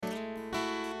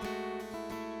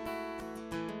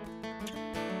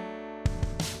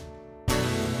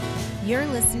You're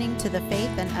listening to the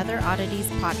Faith and Other Oddities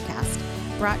podcast,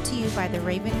 brought to you by the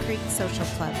Raven Creek Social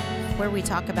Club, where we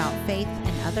talk about faith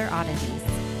and other oddities.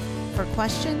 For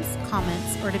questions,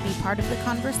 comments, or to be part of the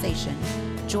conversation,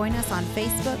 join us on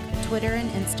Facebook, Twitter, and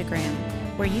Instagram,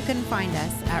 where you can find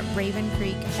us at Raven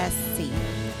Creek SC.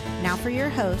 Now for your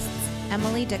hosts,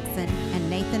 Emily Dixon and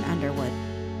Nathan Underwood.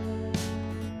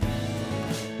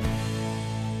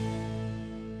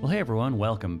 Well, hey everyone,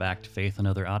 welcome back to Faith and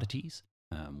Other Oddities.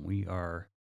 We are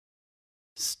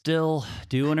still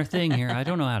doing our thing here. I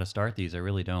don't know how to start these, I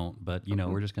really don't, but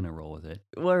we're just going to roll with it.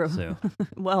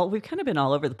 Well, we've kind of been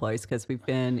all over the place because we've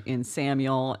been in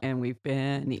Samuel and we've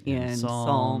been in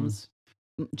Psalms,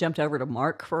 jumped over to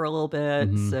Mark for a little bit.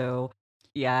 Mm-hmm. So,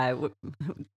 yeah,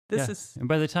 this is. And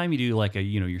by the time you do like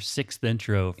your sixth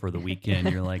intro for the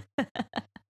weekend, you're like, I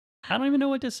don't even know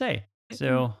what to say.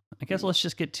 So I guess let's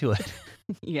just get to it.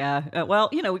 Yeah. Well,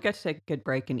 we got to take a good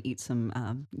break and eat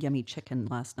some yummy chicken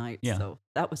last night. Yeah. So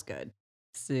that was good.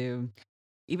 So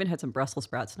even had some Brussels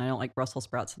sprouts, and I don't like Brussels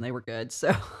sprouts, and they were good.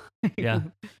 So yeah,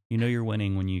 you're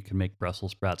winning when you can make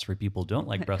Brussels sprouts for people who don't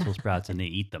like Brussels sprouts and they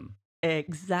eat them.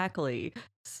 Exactly.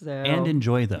 So and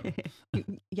enjoy them.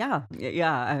 Yeah.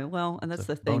 Well, and that's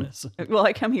the thing. Bonus. Well,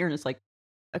 I come here and it's like,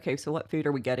 okay, so what food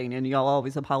are we getting? And y'all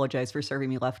always apologize for serving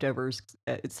me leftovers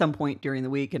at some point during the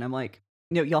week, and I'm like,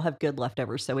 no, y'all have good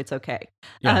leftovers, so it's okay.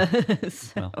 Yeah.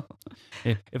 Well,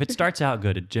 if it starts out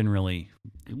good, it generally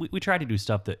we try to do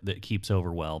stuff that keeps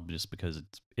over well, just because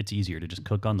it's easier to just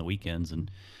cook on the weekends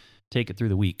and take it through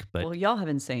the week. But well, y'all have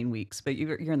insane weeks, but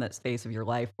you're in that phase of your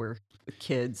life where with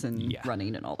kids and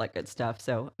running and all that good stuff.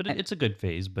 So, but it's a good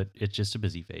phase, but it's just a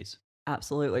busy phase.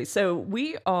 Absolutely. So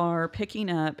we are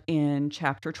picking up in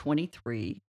chapter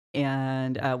 23,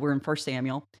 and we're in 1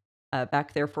 Samuel.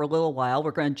 Back there for a little while.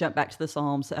 We're going to jump back to the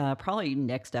Psalms probably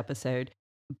next episode.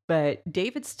 But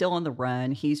David's still on the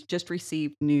run. He's just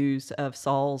received news of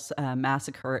Saul's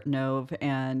massacre at Nov,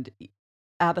 and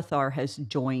Abiathar has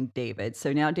joined David.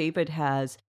 So now David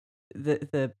has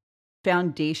the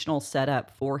foundational setup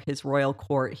for his royal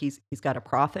court. He's got a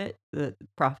prophet, the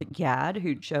prophet Gad,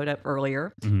 who showed up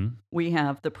earlier. Mm-hmm. We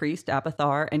have the priest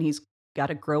Abiathar, and he's got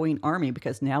a growing army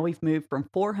because now we've moved from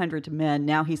 400 men.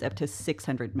 Now he's up to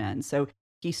 600 men. So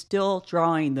he's still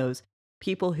drawing those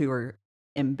people who are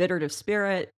embittered of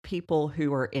spirit, people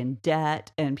who are in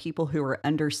debt, and people who are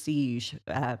under siege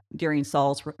during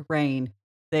Saul's reign.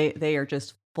 They are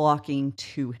just flocking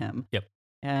to him. Yep.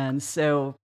 And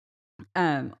so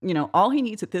all he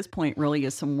needs at this point really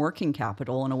is some working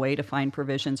capital and a way to find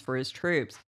provisions for his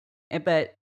troops.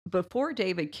 But before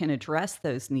David can address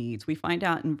those needs, we find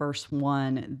out in verse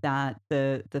 1 that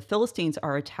the Philistines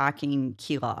are attacking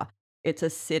Keilah. It's a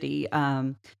city.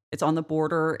 It's on the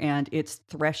border, and it's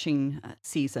threshing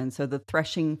season. So the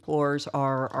threshing floors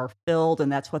are filled,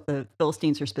 and that's what the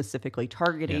Philistines are specifically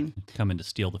targeting. Yeah, coming to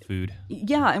steal the food.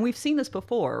 Yeah, and we've seen this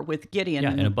before with Gideon.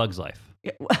 Yeah, in A Bug's Life.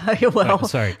 Well,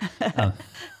 sorry.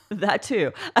 That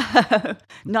too.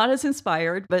 Not as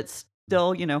inspired, but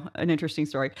still, an interesting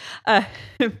story.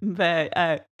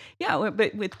 But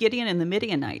with Gideon and the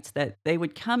Midianites, that they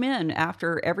would come in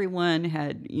after everyone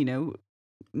had,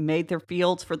 made their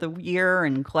fields for the year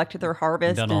and collected their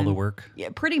harvest. Done all the work. Yeah,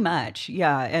 pretty much.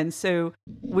 Yeah. And so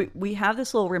we have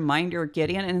this little reminder of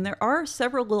Gideon, and there are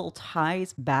several little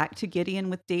ties back to Gideon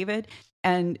with David,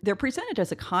 and they're presented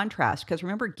as a contrast because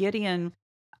remember, Gideon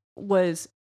was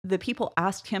the people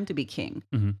asked him to be king,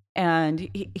 mm-hmm. and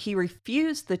he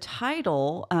refused the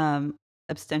title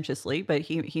ostentatiously, but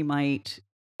he might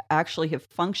actually have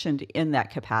functioned in that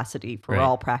capacity for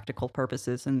all practical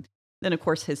purposes. And then, of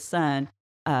course, his son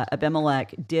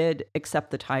Abimelech did accept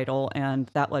the title,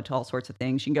 and that led to all sorts of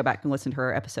things. You can go back and listen to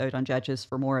our episode on Judges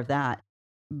for more of that.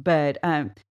 But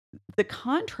the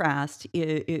contrast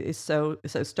is so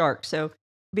stark.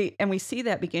 And we see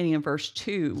that beginning in verse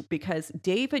 2, because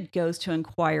David goes to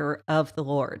inquire of the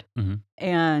Lord. Mm-hmm.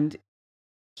 And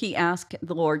he asked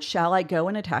the Lord, shall I go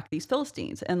and attack these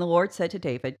Philistines? And the Lord said to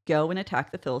David, go and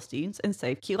attack the Philistines and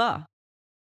save Keilah.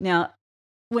 Now,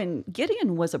 when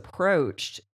Gideon was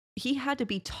approached, he had to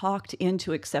be talked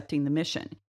into accepting the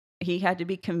mission. He had to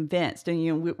be convinced.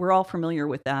 And, we're all familiar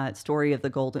with that story of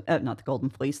not the golden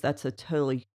fleece. That's a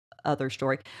totally other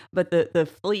story, but the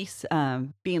fleece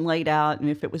being laid out,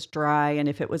 and if it was dry and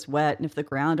if it was wet and if the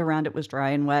ground around it was dry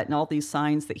and wet, and all these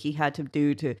signs that he had to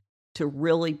do to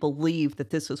really believe that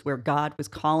this was where God was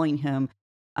calling him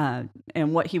and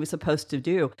what he was supposed to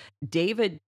do.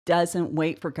 David doesn't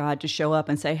wait for God to show up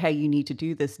and say, hey, you need to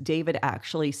do this. David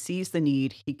actually sees the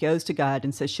need. He goes to God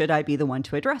and says, should I be the one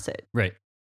to address it? Right.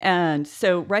 And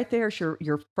so right there's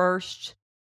your first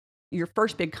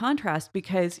big contrast,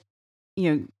 because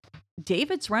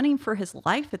David's running for his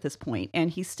life at this point,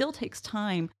 and he still takes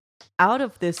time out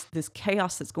of this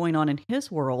chaos that's going on in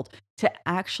his world to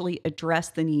actually address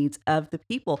the needs of the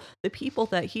people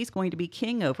that he's going to be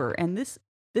king over. And this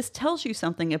tells you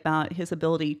something about his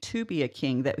ability to be a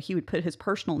king, that he would put his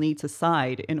personal needs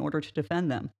aside in order to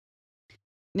defend them.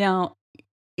 Now,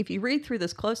 if you read through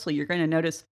this closely, you're going to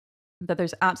notice that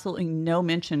there's absolutely no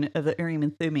mention of the Urim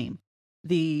and Thummim.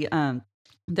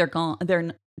 They're gone.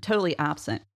 They're totally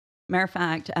absent. Matter of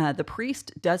fact, the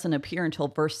priest doesn't appear until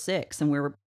verse 6, and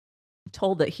we're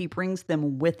told that he brings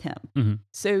them with him. Mm-hmm.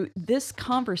 So this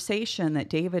conversation that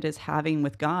David is having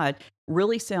with God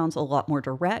really sounds a lot more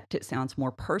direct. It sounds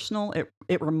more personal.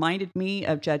 It reminded me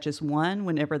of Judges 1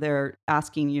 whenever they're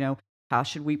asking, how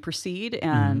should we proceed?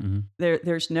 And Mm-hmm.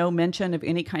 there's no mention of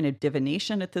any kind of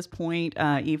divination at this point,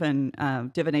 even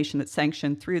divination that's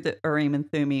sanctioned through the Urim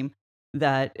and Thummim,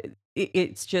 that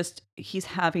it's just he's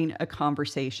having a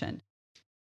conversation.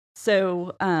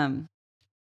 So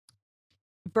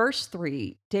verse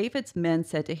 3, David's men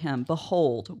said to him,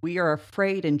 "Behold, we are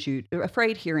afraid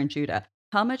here in Judah.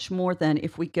 How much more then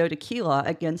if we go to Keilah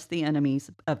against the enemies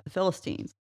of the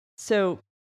Philistines?" So,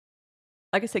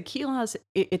 like I said, Keilah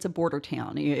it's a border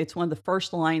town. It's one of the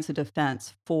first lines of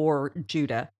defense for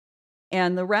Judah.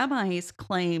 And the rabbis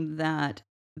claim that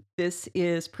this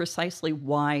is precisely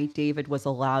why David was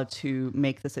allowed to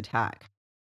make this attack.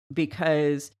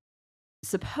 Because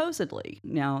supposedly,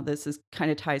 now this is kind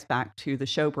of ties back to the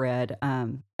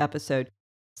showbread episode.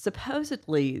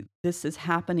 Supposedly, this is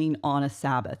happening on a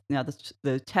Sabbath. Now,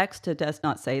 the text does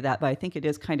not say that, but I think it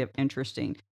is kind of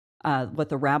interesting what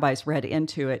the rabbis read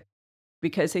into it,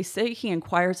 because they say he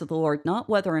inquires of the Lord not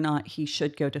whether or not he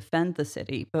should go defend the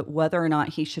city, but whether or not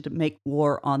he should make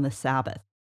war on the Sabbath,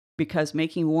 because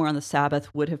making war on the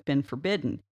Sabbath would have been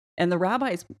forbidden. And the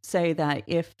rabbis say that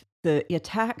if the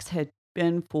attacks had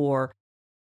been for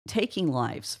taking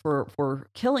lives, for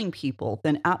killing people,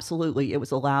 then absolutely it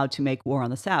was allowed to make war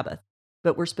on the Sabbath.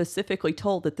 But we're specifically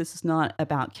told that this is not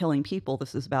about killing people.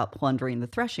 This is about plundering the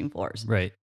threshing floors.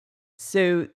 Right.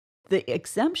 So the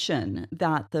exemption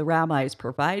that the rabbis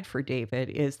provide for David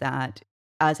is that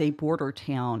as a border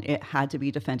town, it had to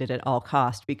be defended at all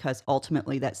costs, because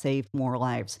ultimately that saved more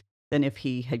lives than if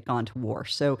he had gone to war.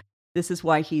 So this is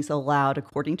why he's allowed,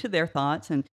 according to their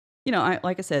thoughts. And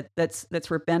like I said,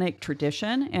 that's rabbinic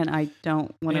tradition, and I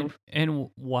don't want to. And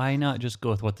why not just go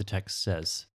with what the text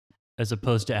says, as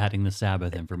opposed to adding the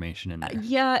Sabbath information in there?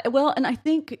 Yeah, well, and I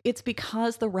think it's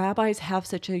because the rabbis have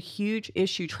such a huge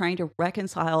issue trying to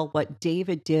reconcile what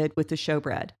David did with the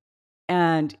showbread,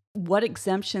 and what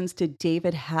exemptions did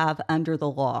David have under the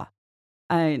law,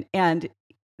 and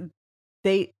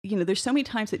they, there's so many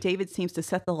times that David seems to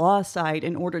set the law aside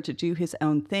in order to do his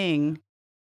own thing.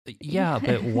 Yeah,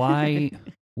 but why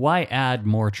add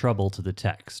more trouble to the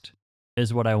text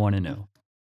is what I want to know.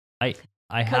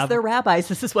 Because they're rabbis,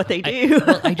 this is what they do.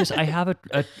 I have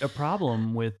a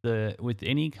problem with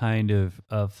any kind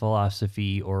of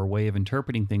philosophy or way of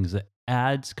interpreting things that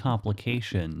adds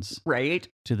complications right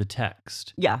to the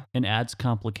text. Yeah. And adds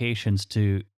complications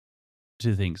to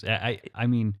things. I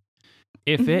mean,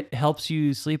 if it helps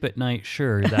you sleep at night,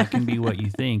 sure, that can be what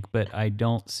you think, but I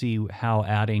don't see how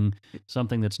adding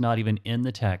something that's not even in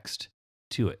the text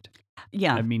to it.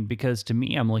 Yeah. I mean, because to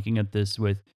me, I'm looking at this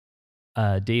with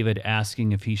David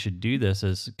asking if he should do this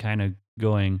as kind of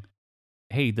going,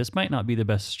 hey, this might not be the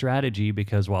best strategy,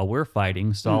 because while we're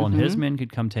fighting, Saul and his men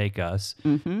could come take us.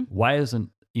 Mm-hmm. Why isn't,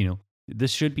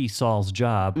 this should be Saul's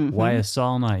job. Mm-hmm. Why is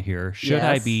Saul not here? Should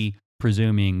I be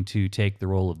presuming to take the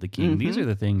role of the king? These are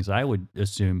the things I would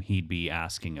assume he'd be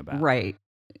asking about. Right.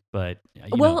 But,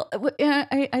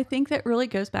 I think that really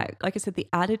goes back, like I said, the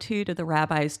attitude of the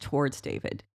rabbis towards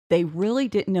David. They really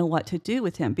didn't know what to do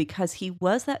with him, because he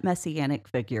was that messianic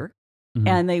figure,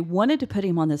 and they wanted to put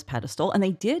him on this pedestal, and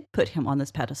they did put him on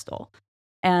this pedestal.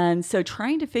 And so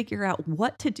trying to figure out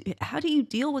what to do, how do you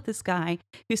deal with this guy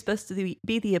who's supposed to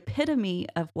be the epitome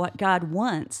of what God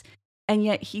wants, and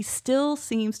yet he still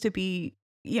seems to be,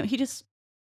 he just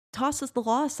tosses the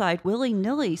law aside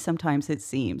willy-nilly sometimes, it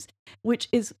seems, which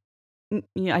is,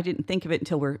 I didn't think of it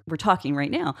until we're talking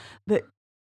right now, but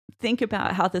think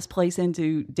about how this plays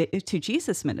into to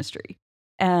Jesus' ministry,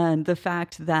 and the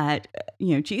fact that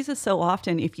Jesus so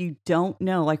often, if you don't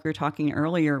know, like we were talking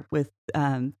earlier with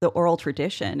the oral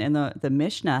tradition and the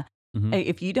Mishnah,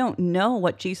 if you don't know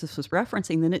what Jesus was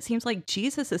referencing, then it seems like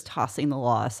Jesus is tossing the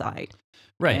law aside.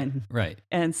 Right.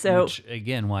 And so, which,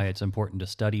 again, why it's important to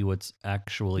study what's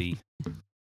actually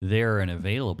there and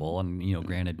available. And,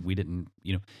 granted, we didn't,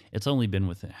 it's only been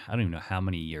I don't even know how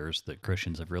many years that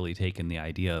Christians have really taken the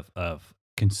idea of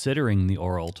considering the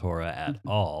oral Torah at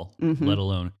all, Mhm. let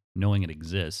alone knowing it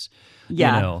exists.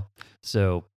 Yeah. You know,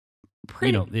 so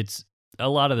Pretty. it's a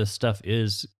lot of this stuff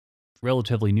is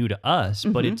relatively new to us,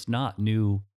 but Mhm. it's not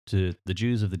new to the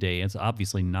Jews of the day. It's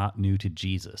obviously not new to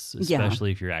Jesus, Yeah.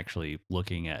 especially if you're actually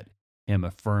looking at him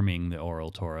affirming the oral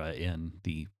Torah in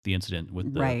the incident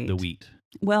with the Right. wheat.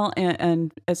 Well,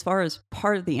 and as far as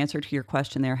part of the answer to your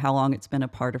question there, how long it's been a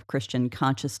part of Christian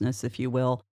consciousness, if you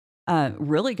will,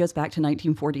 really goes back to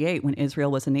 1948 when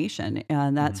Israel was a nation,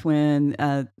 and that's when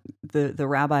the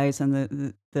rabbis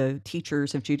and the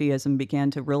teachers of Judaism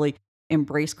began to really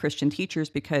embrace Christian teachers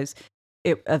because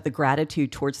of the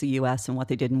gratitude towards the U.S. and what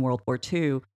they did in World War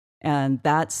II, and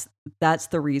that's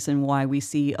the reason why we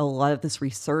see a lot of this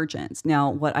resurgence. Now,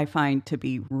 what I find to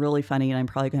be really funny, and I'm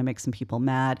probably going to make some people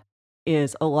mad,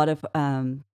 is a lot of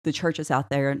the churches out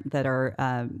there that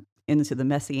are into the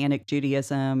Messianic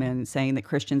Judaism and saying that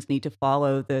Christians need to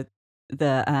follow the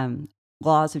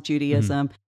laws of Judaism,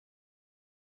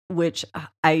 which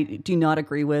I do not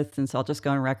agree with, and so I'll just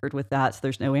go on record with that. So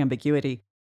there's no ambiguity.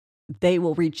 They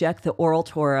will reject the oral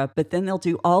Torah, but then they'll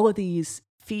do all of these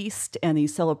feasts and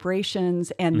these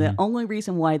celebrations, and the only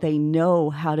reason why they know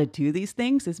how to do these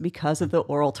things is because of the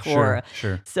oral Torah.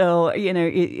 Sure. So,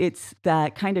 it's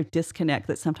that kind of disconnect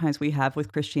that sometimes we have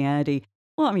with Christianity.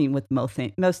 Well, I mean, with most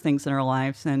things in our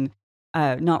lives, and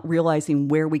not realizing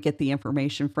where we get the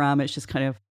information from. It's just kind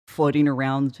of floating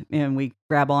around, and we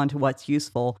grab onto what's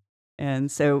useful.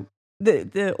 And so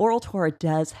the oral Torah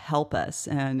does help us,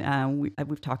 and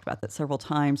we've talked about that several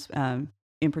times,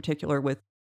 in particular with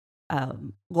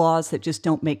laws that just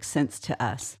don't make sense to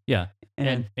us. Yeah.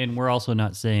 And And we're also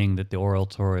not saying that the oral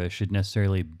Torah should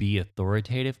necessarily be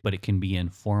authoritative, but it can be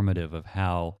informative of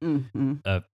how Mhm.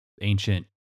 a ancient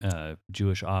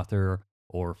Jewish author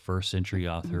or first century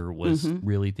author was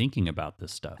really thinking about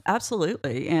this stuff.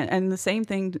 Absolutely, and the same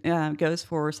thing goes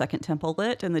for Second Temple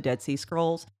Lit and the Dead Sea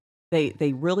Scrolls.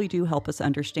 They really do help us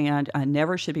understand.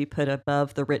 Never should be put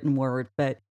above the written word,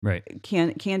 but Right.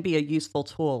 can be a useful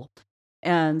tool.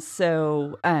 And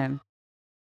so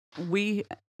we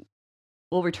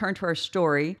will return to our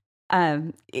story.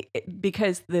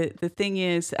 Because the thing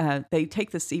is, they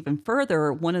take this even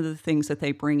further. One of the things that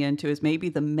they bring into is maybe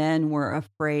the men were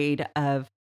afraid of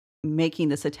making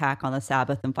this attack on the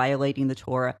Sabbath and violating the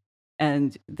Torah,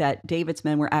 and that David's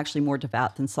men were actually more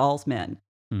devout than Saul's men.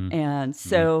 Mm. And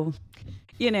so,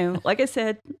 like I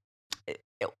said,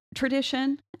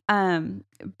 tradition.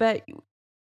 But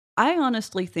I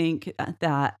honestly think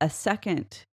that a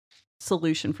second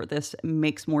solution for this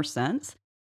makes more sense.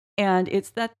 And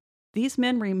it's that these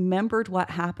men remembered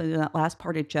what happened in that last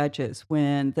part of Judges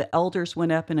when the elders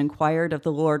went up and inquired of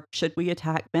the Lord, should we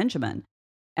attack Benjamin?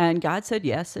 And God said,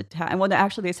 yes. And well,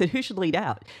 actually, they said, who should lead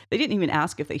out? They didn't even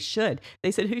ask if they should.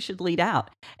 They said, who should lead out?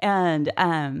 And,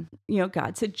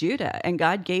 God said Judah. And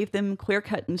God gave them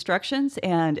clear-cut instructions,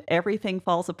 and everything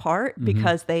falls apart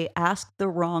because they asked the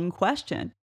wrong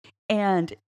question.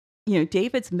 And,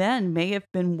 David's men may have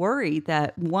been worried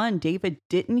that, one, David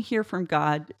didn't hear from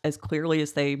God as clearly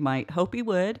as they might hope he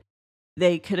would.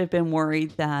 They could have been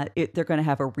worried that they're going to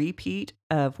have a repeat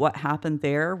of what happened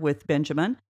there with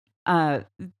Benjamin. Uh,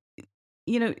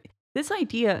 this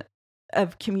idea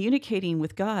of communicating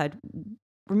with God,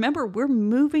 remember, we're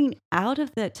moving out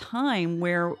of that time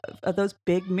where of those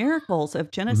big miracles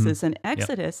of Genesis and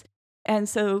Exodus. And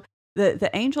so the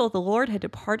angel of the Lord had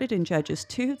departed in Judges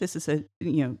 2. This is a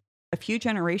few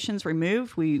generations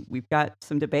removed. We've got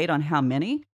some debate on how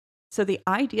many. So the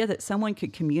idea that someone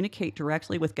could communicate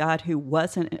directly with God who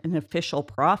wasn't an official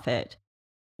prophet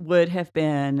would have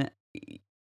been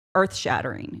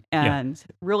earth-shattering and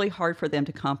really hard for them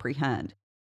to comprehend.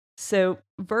 So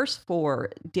verse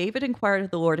 4, David inquired of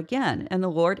the Lord again, and the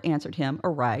Lord answered him,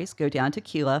 arise, go down to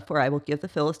Keilah, for I will give the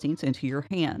Philistines into your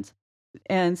hands.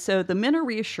 And so the men are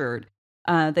reassured.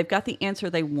 They've got the answer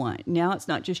they want. Now it's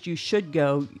not just you should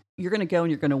go, you're going to go and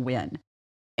you're going to win.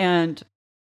 And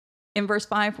in verse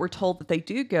 5, we're told that they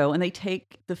do go and they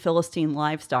take the Philistine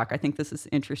livestock. I think this is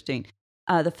interesting.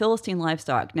 The Philistine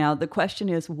livestock. Now, the question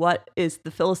is, what is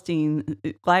the Philistine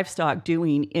livestock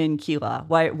doing in Keilah?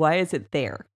 Why is it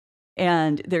there?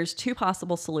 And there's two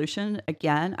possible solutions.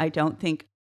 Again, I don't think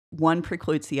one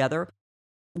precludes the other.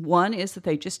 One is that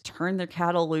they just turn their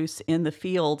cattle loose in the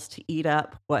fields to eat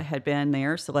up what had been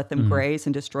there, so let them graze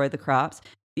and destroy the crops.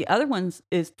 The other ones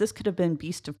is this could have been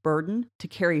beast of burden to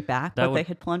carry back That what they would-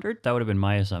 had plundered. That would have been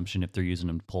my assumption if they're using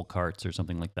them to pull carts or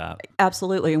something like that.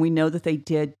 Absolutely, and we know that they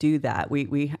did do that.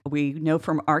 We know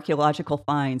from archaeological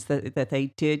finds that they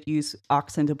did use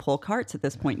oxen to pull carts at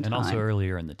this point in And time. also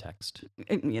earlier in the text.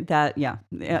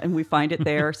 And we find it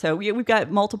there. So we've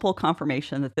got multiple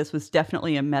confirmation that this was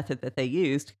definitely a method that they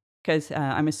used, because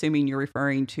I'm assuming you're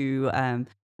referring to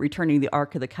returning the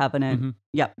Ark of the Covenant. Mhm.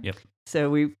 Yep. Yep.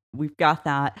 So we've got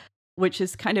that, which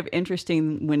is kind of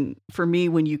interesting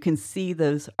when you can see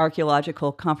those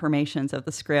archaeological confirmations of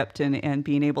the script and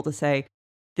being able to say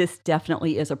this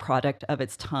definitely is a product of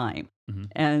its time. Mhm.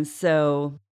 And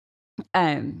so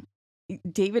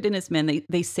David and his men,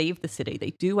 they save the city.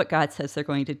 They do what God says they're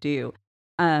going to do.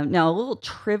 Now, a little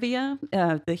trivia,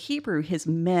 the Hebrew, his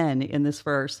men in this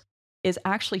verse, is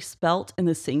actually spelt in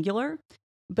the singular.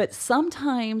 But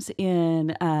sometimes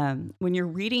when you're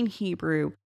reading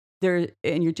Hebrew,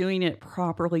 and you're doing it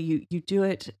properly, you do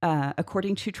it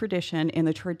according to tradition, and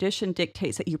the tradition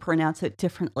dictates that you pronounce it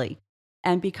differently.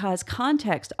 And because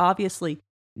context, obviously,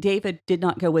 David did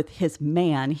not go with his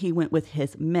man, he went with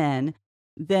his men,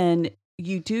 then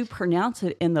you do pronounce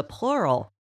it in the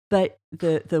plural, but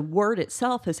the word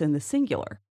itself is in the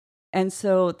singular. And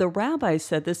so the rabbis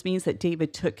said this means that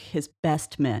David took his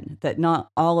best men, that not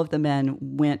all of the men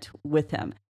went with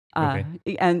him. Okay.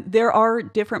 And there are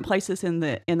different places in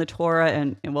the Torah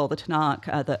and the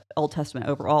Tanakh, the Old Testament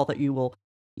overall, that you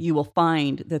will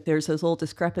find that there's those little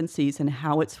discrepancies in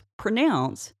how it's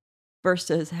pronounced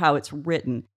versus how it's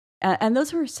written, and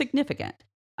those are significant.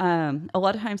 A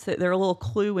lot of times they're a little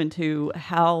clue into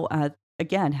how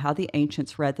the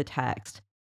ancients read the text.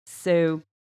 So,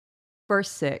 verse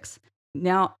 6.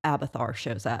 Now Abiathar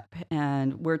shows up,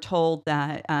 and we're told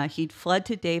that he'd fled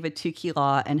to David to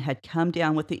Keilah and had come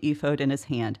down with the ephod in his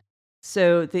hand.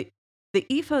 So the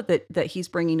ephod that he's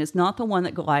bringing is not the one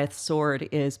that Goliath's sword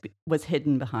was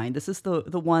hidden behind. This is the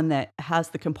one that has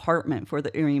the compartment for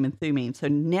the Urim and Thummim. So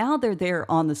now they're there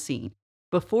on the scene.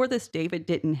 Before this, David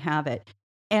didn't have it.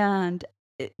 And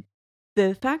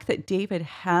the fact that David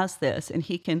has this and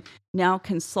he can now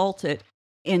consult it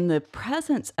in the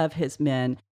presence of his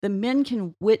men, the men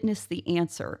can witness the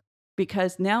answer,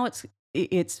 because now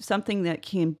it's something that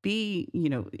can be,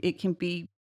 it can be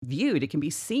viewed, it can be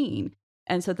seen.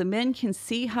 And so the men can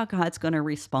see how God's going to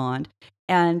respond,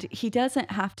 and he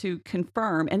doesn't have to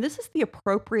confirm. And this is the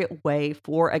appropriate way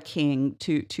for a king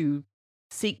to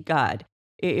seek God.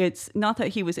 It's not that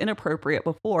he was inappropriate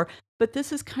before, but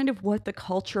this is kind of what the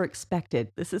culture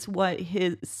expected. This is what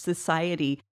his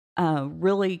society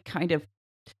really kind of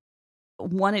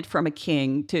wanted from a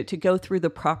king, to go through the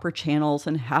proper channels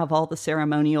and have all the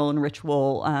ceremonial and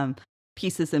ritual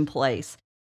pieces in place.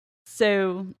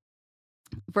 So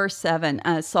verse 7,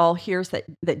 Saul hears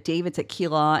that David's at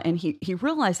Keilah, and he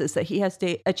realizes that he has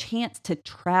a chance to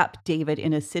trap David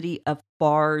in a city of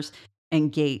bars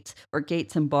and gates, or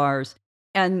gates and bars.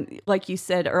 And like you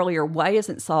said earlier, why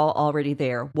isn't Saul already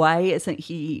there? Why isn't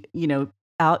he,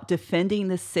 out defending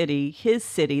the city, his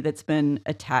city that's been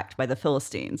attacked by the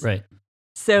Philistines? Right.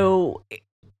 So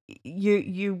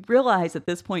you realize at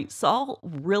this point, Saul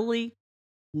really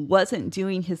wasn't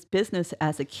doing his business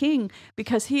as a king,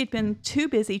 because he had been too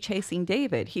busy chasing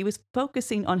David. He was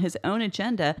focusing on his own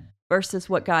agenda versus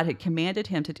what God had commanded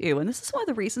him to do. And this is one of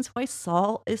the reasons why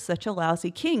Saul is such a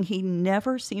lousy king. He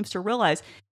never seems to realize,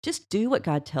 just do what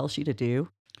God tells you to do.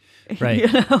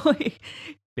 Right.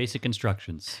 Basic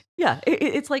instructions. Yeah.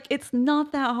 It's like, it's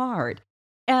not that hard.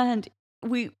 And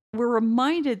we're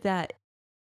reminded that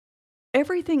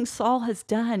everything Saul has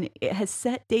done, it has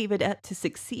set David up to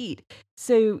succeed.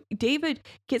 So David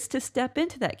gets to step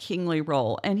into that kingly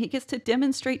role, and he gets to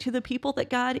demonstrate to the people that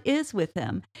God is with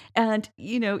him. And,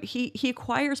 he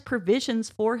acquires provisions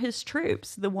for his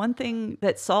troops. The one thing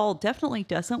that Saul definitely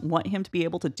doesn't want him to be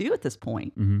able to do at this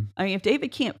point. Mm-hmm. I mean, if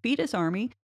David can't feed his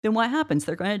army, then what happens?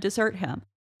 They're going to desert him.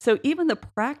 So even the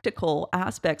practical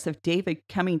aspects of David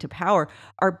coming to power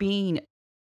are being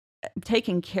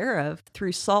taken care of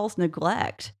through Saul's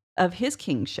neglect of his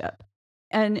kingship.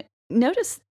 And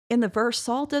notice in the verse,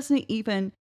 Saul doesn't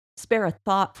even spare a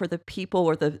thought for the people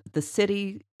or the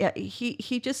city.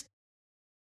 He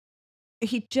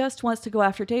just wants to go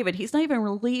after David. He's not even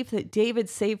relieved that David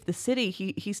saved the city.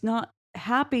 He's not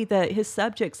happy that his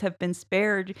subjects have been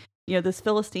spared, this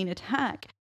Philistine attack.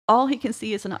 All he can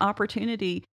see is an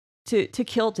opportunity to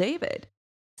kill David.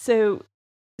 So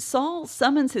Saul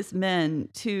summons his men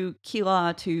to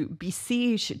Keilah to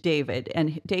besiege David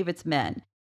and David's men.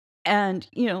 And,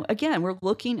 again, we're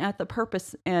looking at the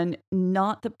purpose and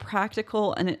not the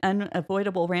practical and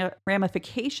unavoidable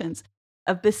ramifications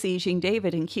of besieging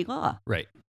David in Keilah. Right.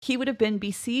 He would have been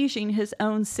besieging his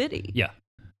own city. Yeah.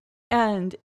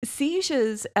 And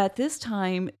sieges at this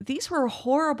time, these were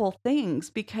horrible things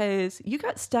because you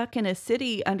got stuck in a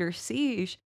city under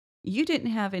siege. You didn't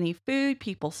have any food.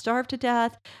 People starved to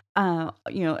death.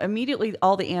 Immediately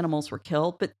all the animals were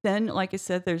killed. But then, like I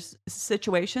said, there's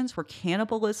situations where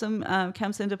cannibalism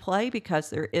comes into play because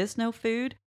there is no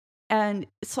food. And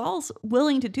Saul's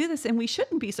willing to do this, and we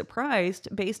shouldn't be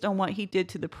surprised based on what he did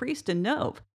to the priest in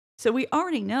Nob. So we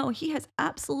already know he has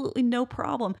absolutely no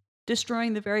problem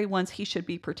destroying the very ones he should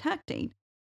be protecting.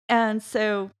 And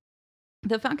so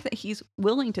the fact that he's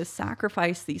willing to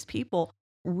sacrifice these people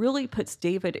really puts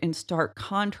David in stark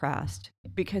contrast,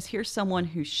 because here's someone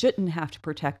who shouldn't have to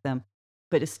protect them,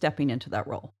 but is stepping into that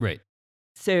role. Right.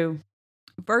 So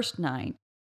verse 9,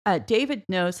 David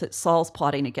knows that Saul's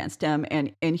plotting against him,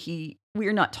 and we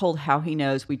are not told how he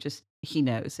knows. He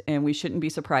knows, and we shouldn't be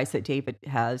surprised that David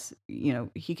has,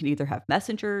 he can either have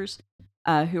messengers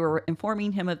who are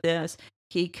informing him of this.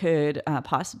 He could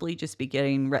possibly just be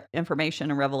getting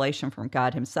information and revelation from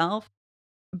God himself.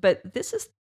 But this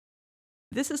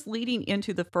is leading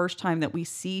into the first time that we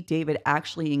see David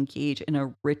actually engage in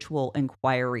a ritual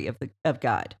inquiry of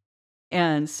God.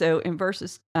 And so in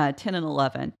verses 10 and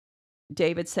 11,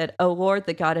 David said, "O Lord,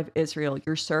 the God of Israel,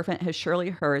 your servant has surely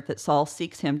heard that Saul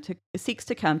seeks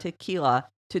to come to Keilah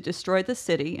to destroy the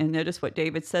city." And notice what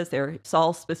David says there.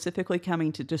 Saul specifically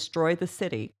coming to destroy the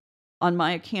city on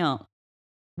my account.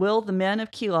 "Will the men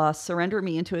of Keilah surrender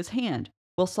me into his hand?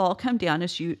 Will Saul come down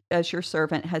as your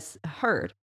servant has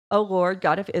heard? O Lord,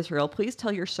 God of Israel, please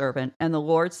tell your servant." And the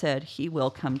Lord said, "He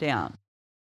will come down."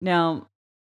 Now,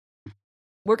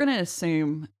 we're going to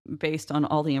assume, based on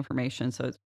all the information, so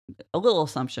it's a little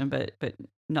assumption, but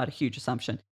not a huge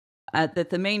assumption, that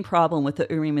the main problem with the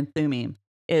Urim and Thummim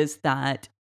is that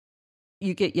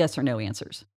you get yes or no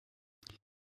answers.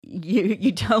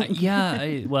 You don't.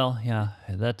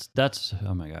 That's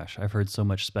oh my gosh, I've heard so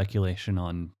much speculation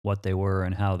on what they were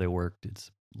and how they worked.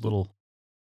 It's a little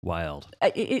wild.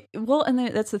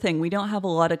 That's the thing. We don't have a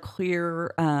lot of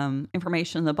clear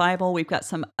information in the Bible. We've got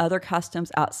some other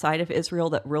customs outside of Israel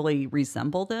that really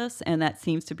resemble this, and that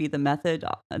seems to be the method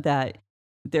that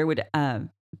there would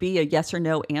be a yes or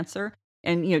no answer.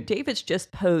 And David's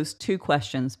just posed two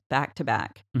questions back to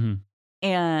back,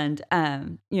 and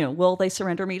will they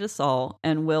surrender me to Saul,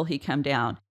 and will he come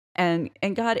down? And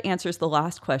God answers the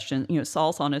last question.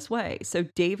 Saul's on his way. So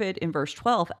David in verse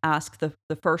 12 asks the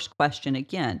first question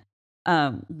again.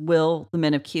 Will the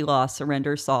men of Keilah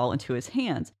surrender Saul into his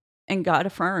hands? And God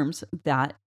affirms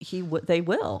that they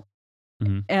will.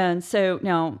 Mm-hmm. And so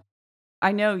now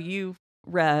I know you've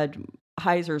read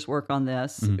Heiser's work on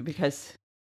this because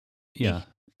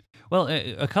Well,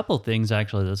 a couple of things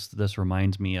actually. This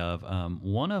reminds me of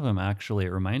one of them. Actually,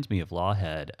 it reminds me of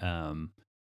Lawhead.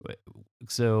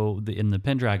 So in the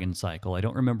Pendragon cycle, I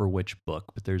don't remember which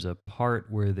book, but there's a part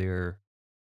where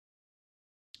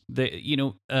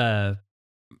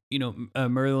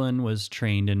Merlin was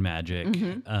trained in magic,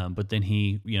 but then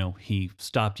he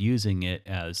stopped using it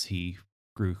as he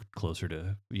grew closer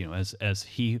to, as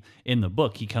he, in the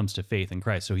book, he comes to faith in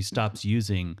Christ. So he stops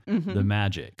using the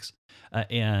magics.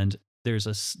 And there's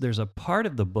a part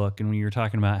of the book, and when you're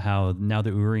talking about how now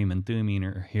the Urim and Thummim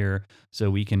are here, so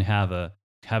we can have a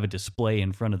display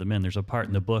in front of the men. There's a part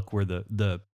in the book where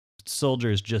the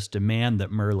soldiers just demand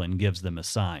that Merlin gives them a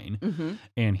sign.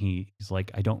 And he's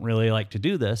like, "I don't really like to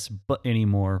do this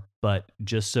anymore, but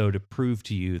just so to prove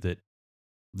to you that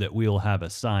we'll have a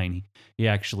sign."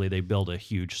 They build a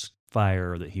huge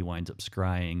fire that he winds up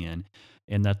scrying in.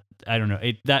 And that, I don't know,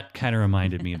 that kind of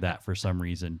reminded me of that for some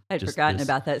reason. I'd forgotten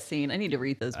about that scene. I need to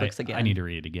read those books again. I need to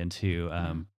read it again too.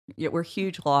 Yeah, we're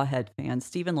huge Lawhead fans.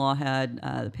 Stephen Lawhead,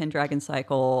 the Pendragon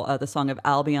Cycle, the Song of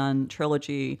Albion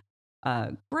trilogy,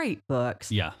 great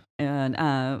books. Yeah.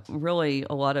 And really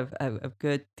a lot of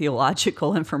good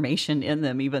theological information in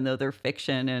them, even though they're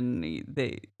fiction and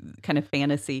they kind of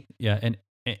fantasy. Yeah,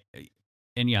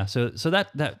 and yeah, so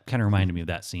that kind of reminded me of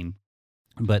that scene.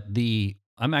 But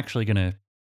I'm actually going to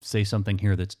say something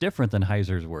here that's different than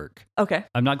Heiser's work. Okay.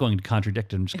 I'm not going to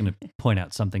contradict it. I'm just going to point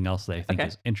out something else that I think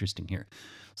is interesting here.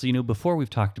 So, before we've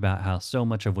talked about how so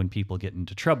much of when people get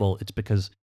into trouble, it's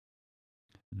because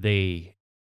their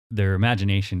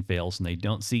imagination fails and they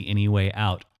don't see any way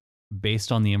out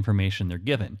based on the information they're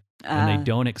given. And they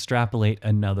don't extrapolate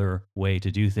another way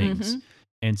to do things.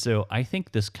 And so I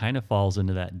think this kind of falls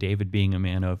into that David being a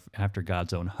man after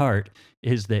God's own heart,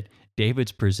 is that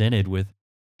David's presented with,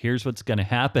 here's what's going to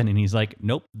happen. And he's like,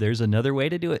 nope, there's another way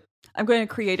to do it. I'm going to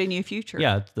create a new future.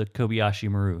 Yeah, it's the Kobayashi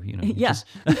Maru, you know. you Yeah. just-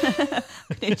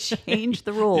 I'm going to change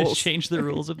the rules. Just change the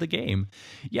rules of the game.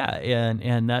 Yeah,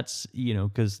 and that's, you know,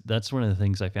 because that's one of the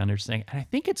things I found interesting. And I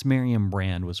think it's Miriam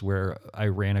Brand was where I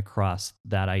ran across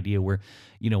that idea where,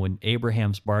 you know, when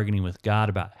Abraham's bargaining with God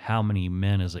about how many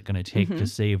men is it going to take to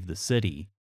save the city,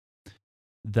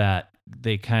 that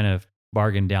they kind of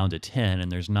bargain down to 10,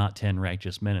 and there's not 10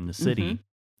 righteous men in the city.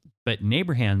 But in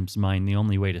Abraham's mind, the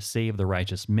only way to save the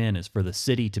righteous men is for the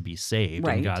city to be saved.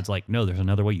 Right. And God's like, no, there's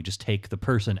another way. You just take the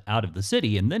person out of the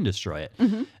city and then destroy it.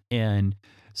 And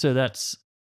so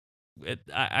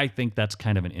I think that's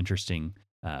kind of an interesting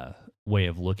way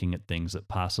of looking at things, that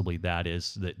possibly that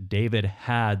is that David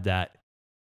had that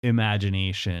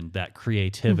imagination, that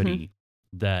creativity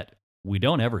that we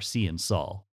don't ever see in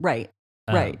Saul. Right.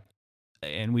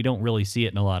 And we don't really see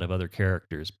it in a lot of other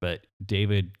characters, but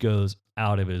David goes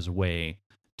out of his way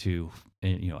to,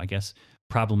 you know, I guess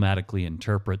problematically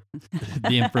interpret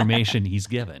the information he's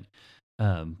given.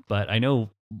 But I know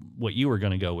what you were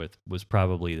going to go with was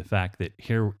probably the fact that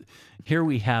here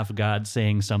we have God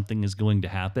saying something is going to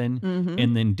happen,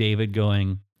 and then David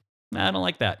going, nah, I don't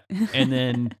like that, and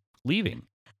then leaving.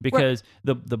 Because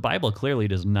the Bible clearly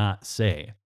does not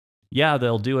say, yeah,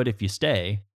 they'll do it if you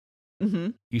stay.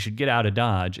 You should get out of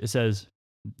Dodge. It says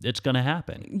it's going to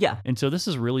happen. Yeah. And so this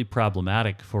is really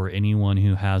problematic for anyone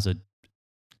who has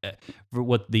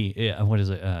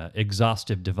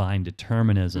exhaustive divine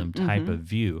determinism type of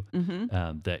view.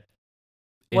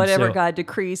 Whatever God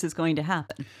decrees is going to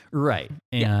happen. Right.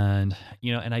 And,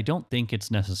 you know, and I don't think it's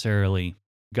necessarily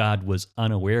God was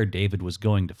unaware David was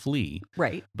going to flee.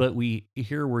 Right. But we're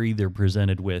either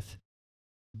presented with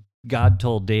God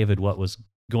told David what was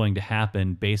going to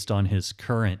happen based on his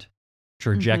current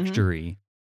trajectory,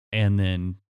 and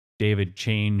then David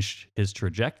changed his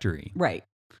trajectory. Right.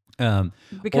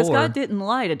 Because God didn't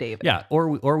lie to David. Yeah,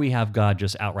 or we have God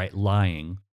just outright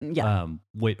lying. Yeah.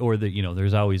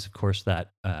 There's always, of course,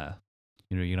 that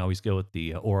you can always go with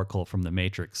the Oracle from the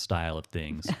Matrix style of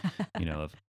things.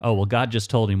 God just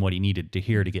told him what he needed to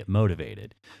hear to get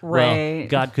motivated. Right. Well,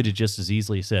 God could have just as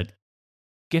easily said,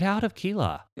 get out of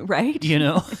Keilah. Right.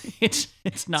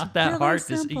 It's not that really hard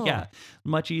simple.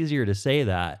 much easier to say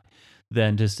that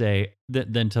than to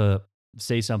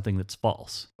say something that's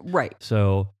false. Right.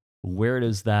 So where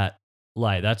does that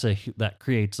lie? That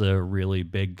creates a really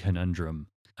big conundrum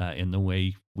in the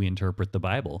way we interpret the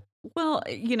Bible. Well,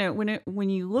 when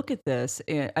you look at this,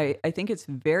 I think it's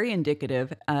very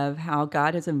indicative of how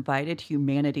God has invited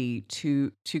humanity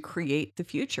to create the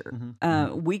future.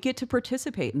 We get to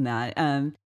participate in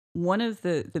that. One of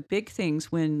the big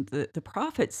things when the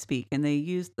prophets speak and they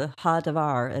use the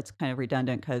hadavar, it's kind of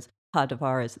redundant because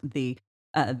hadavar is the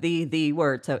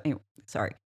word. So anyway,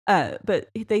 sorry. But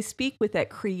they speak with that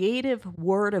creative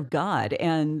word of God,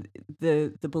 and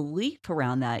the belief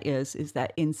around that is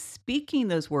that in speaking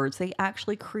those words, they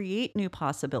actually create new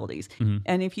possibilities.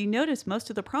 And if you notice, most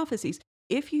of the prophecies,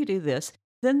 if you do this,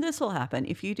 then this will happen.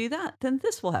 If you do that, then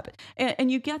this will happen. And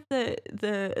you get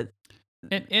the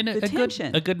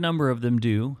tension. A good number of them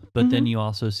do, but then you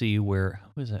also see who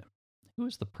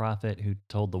was the prophet who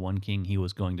told the one king he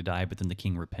was going to die, but then the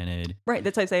king repented? Right,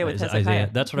 that's Isaiah with Hezekiah. Isaiah.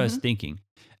 That's what I was thinking.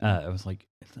 I was like,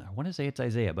 I want to say it's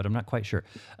Isaiah, but I'm not quite sure.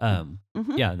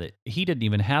 Yeah, that he didn't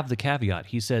even have the caveat.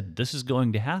 He said, this is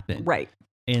going to happen. Right.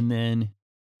 And then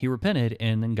he repented,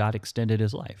 and then God extended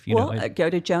his life. Go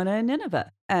to Jonah and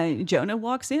Nineveh. Jonah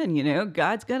walks in,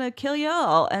 God's going to kill you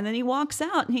all. And then he walks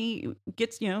out and he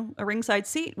gets, a ringside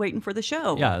seat waiting for the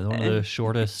show. Yeah, one of the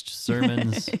shortest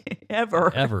sermons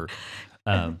ever.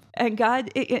 And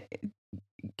God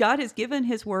has given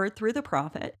his word through the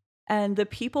prophet, and the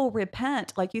people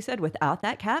repent, like you said, without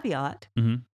that caveat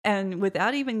and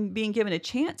without even being given a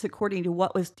chance according to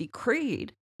what was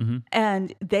decreed.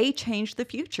 And they change the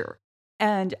future.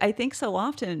 And I think so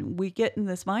often we get in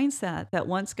this mindset that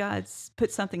once God's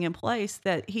put something in place,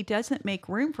 that he doesn't make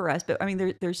room for us. But I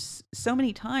mean, there's so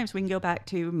many times we can go back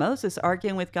to Moses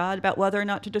arguing with God about whether or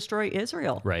not to destroy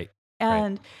Israel. Right.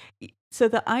 And so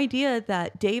the idea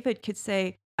that David could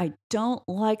say, I don't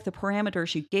like the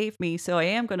parameters you gave me, so I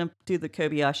am going to do the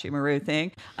Kobayashi Maru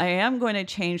thing. I am going to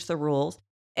change the rules.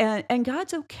 And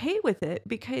God's okay with it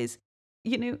because,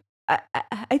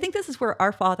 I think this is where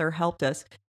our Father helped us.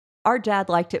 Our dad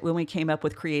liked it when we came up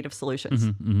with creative solutions,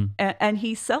 and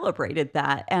he celebrated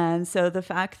that. And so the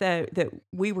fact that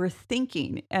we were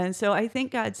thinking, and so I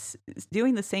think God's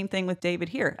doing the same thing with David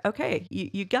here. Okay,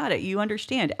 you got it. You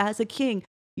understand. As a king,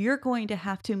 you're going to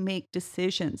have to make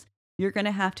decisions. You're going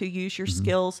to have to use your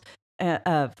skills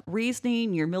of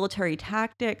reasoning, your military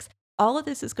tactics, all of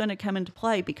this is going to come into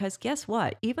play because guess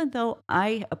what? Even though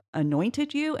I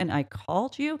anointed you and I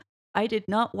called you, I did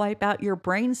not wipe out your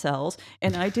brain cells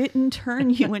and I didn't turn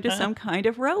you into some kind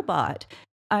of robot.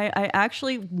 I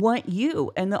actually want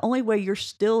you. And the only way you're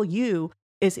still you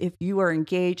is if you are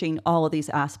engaging all of these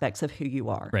aspects of who you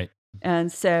are. Right.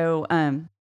 And so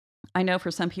I know for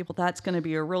some people that's going to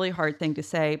be a really hard thing to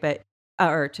say, but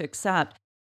or to accept.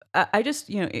 I just,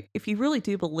 if you really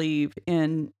do believe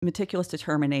in meticulous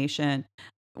determination,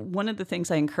 one of the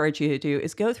things I encourage you to do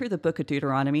is go through the book of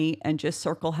Deuteronomy and just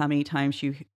circle how many times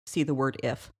you see the word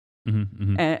if. Mm-hmm,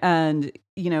 mm-hmm. And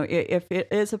if it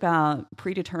is about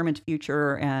predetermined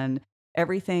future and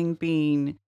everything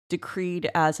being decreed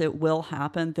as it will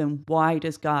happen, then why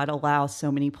does God allow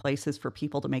so many places for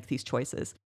people to make these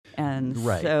choices? And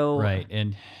right, so, right,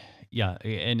 and yeah,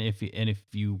 and if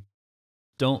you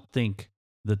don't think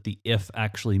that the if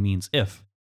actually means if,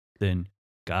 then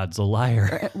God's a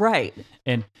liar. Right.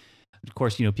 And of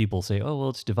course, people say, oh, well,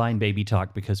 it's divine baby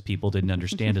talk because people didn't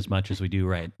understand as much as we do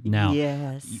right now.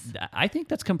 Yes. I think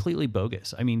that's completely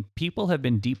bogus. I mean, people have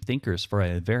been deep thinkers for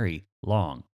a very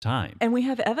long time. And we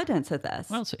have evidence of this.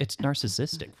 Well, it's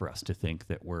narcissistic for us to think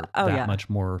that we're much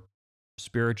more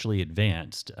spiritually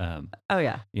advanced. And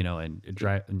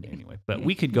anyway, but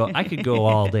I could go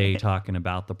all day talking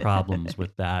about the problems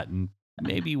with that, and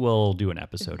maybe we'll do an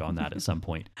episode on that at some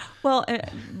point. Well,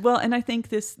 and I think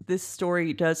this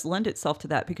story does lend itself to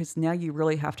that because now you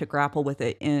really have to grapple with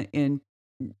it in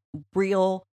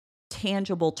real,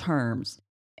 tangible terms.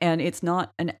 And it's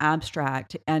not an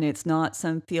abstract and it's not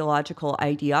some theological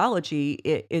ideology.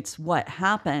 It's what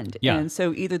happened. Yeah. And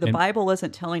so either the Bible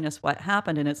isn't telling us what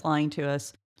happened and it's lying to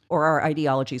us, or our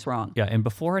ideology's wrong. Yeah. And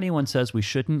before anyone says we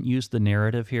shouldn't use the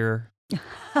narrative here,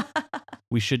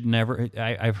 we should never,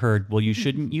 I've heard, well, you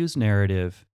shouldn't use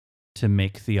narrative to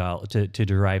make to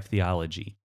derive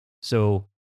theology. So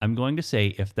I'm going to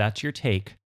say, if that's your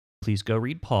take, please go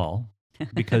read Paul,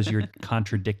 because you're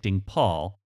contradicting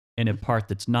Paul in a part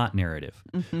that's not narrative,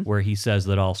 where he says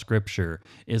that all scripture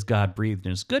is God-breathed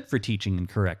and is good for teaching and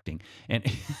correcting. And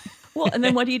well, and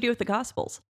then what do you do with the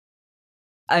Gospels?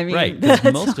 I mean, right,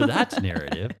 because most of that's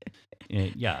narrative.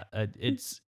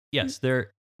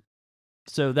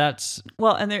 So that's...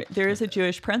 Well, and there is a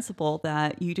Jewish principle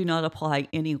that you do not apply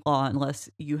any law unless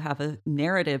you have a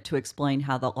narrative to explain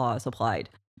how the law is applied.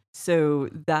 So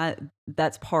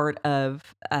that's part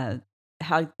of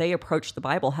how they approach the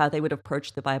Bible, how they would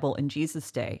approach the Bible in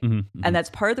Jesus' day. Mm-hmm. And that's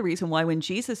part of the reason why when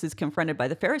Jesus is confronted by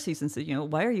the Pharisees and said,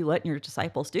 why are you letting your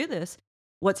disciples do this?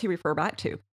 What's he refer back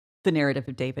to? The narrative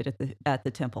of David at the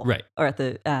temple, right, or at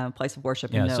the place of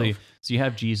worship. Yeah, so you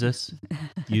have Jesus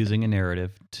using a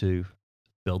narrative to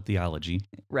build theology,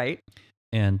 right?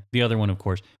 And the other one, of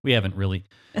course, we haven't really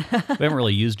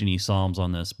used any Psalms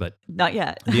on this, but not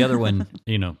yet. The other one,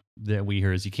 that we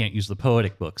hear is you can't use the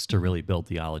poetic books to really build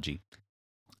theology.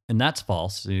 And that's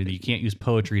false. You can't use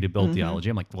poetry to build theology.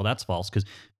 I'm like, well, that's false, because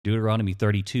Deuteronomy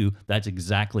 32, that's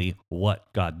exactly what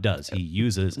God does. He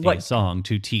uses a song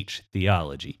to teach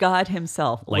theology. God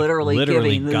himself, like, literally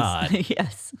giving God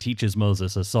yes, teaches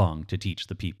Moses a song to teach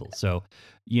the people. So,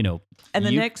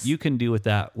 and you can do with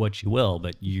that what you will,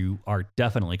 but you are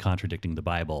definitely contradicting the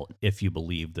Bible if you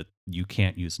believe that you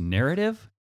can't use narrative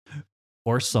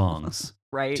or songs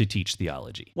right, to teach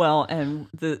theology. Well, and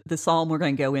the psalm we're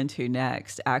going to go into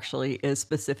next actually is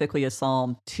specifically a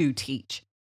psalm to teach.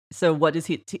 So what is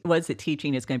it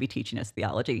teaching? It's going to be teaching us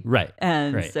theology. Right.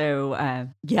 And right. So,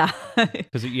 yeah.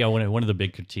 Because, one of the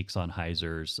big critiques on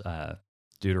Heiser's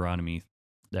Deuteronomy,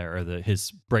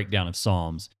 his breakdown of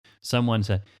Psalms, someone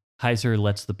said, Heiser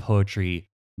lets the poetry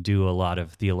do a lot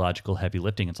of theological heavy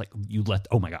lifting. It's like, you let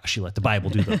the Bible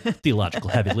do the theological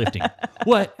heavy lifting.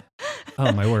 What?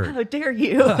 Oh, my word. How dare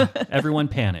you? Everyone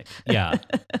panic. Yeah.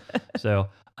 So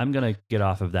I'm going to get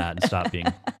off of that and stop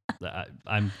being...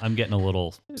 I'm getting a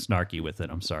little snarky with it.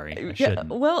 I'm sorry. I shouldn't.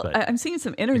 Well, I'm seeing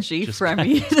some energy from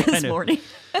you this morning.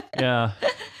 Yeah.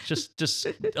 Just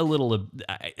a little...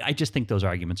 I just think those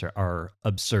arguments are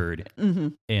absurd. Mm-hmm.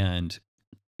 And...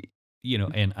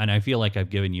 and I feel like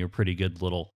I've given you a pretty good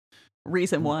little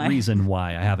reason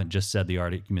why I haven't just said the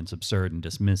argument's absurd and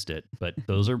dismissed it, but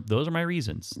those are my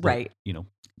reasons. Right.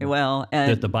 Well,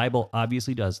 that the Bible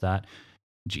obviously does that.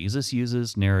 Jesus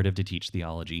uses narrative to teach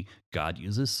theology. God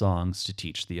uses songs to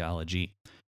teach theology.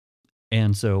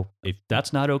 And so if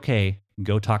that's not okay,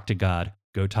 go talk to God.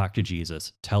 Go talk to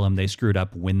Jesus. Tell them they screwed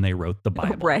up when they wrote the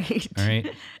Bible. Right. All right.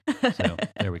 So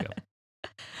there we go.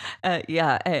 And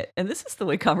this is the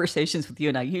way conversations with you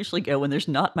and I usually go when there's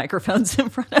not microphones in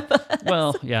front of us.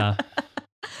 Well, yeah.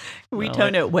 We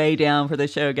tone it way down for the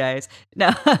show, guys.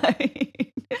 No.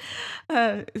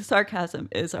 Sarcasm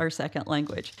is our second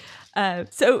language.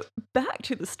 So back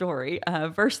to the story,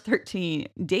 verse 13,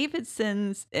 David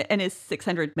sends and his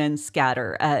 600 men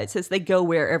scatter. It says they go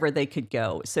wherever they could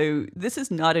go. So this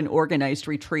is not an organized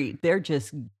retreat. They're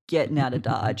just getting out of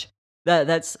Dodge.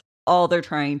 That's all they're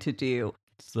trying to do.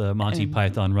 It's the Monty And-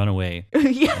 Python runaway.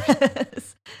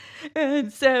 Yes.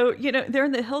 And so, they're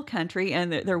in the hill country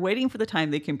and they're waiting for the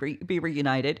time they can be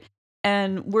reunited.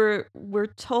 And we're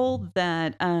told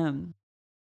that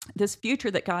this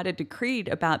future that God had decreed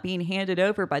about being handed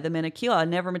over by the men of Keilah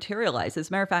never materialized. As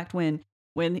a matter of fact,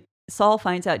 when Saul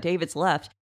finds out David's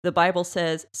left, the Bible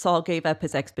says Saul gave up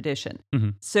his expedition.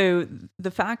 Mhm. So the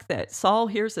fact that Saul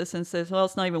hears this and says, well,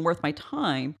 it's not even worth my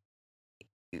time,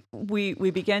 we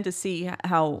begin to see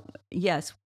how,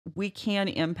 yes, we can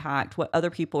impact what other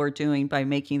people are doing by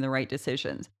making the right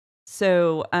decisions.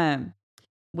 So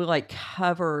we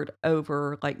covered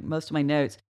over most of my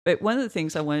notes. But one of the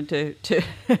things I wanted to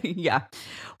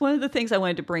one of the things I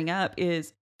wanted to bring up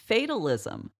is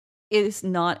fatalism is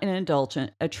not an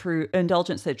true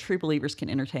indulgence that true believers can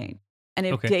entertain. And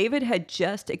if Okay. David had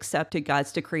just accepted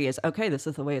God's decree as, okay, this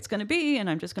is the way it's going to be, and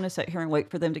I'm just going to sit here and wait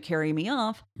for them to carry me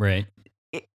off, Right.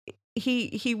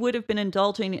 he would have been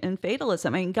indulging in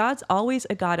fatalism. I mean, God's always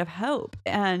a God of hope.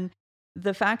 And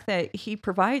the fact that he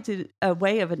provides a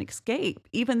way of an escape,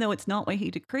 even though it's not what he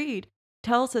decreed,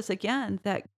 tells us again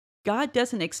that God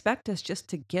doesn't expect us just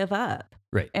to give up.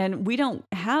 Right. And we don't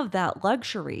have that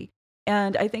luxury.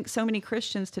 And I think so many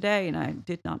Christians today, and I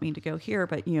did not mean to go here,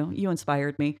 but you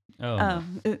inspired me. Oh,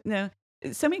 No.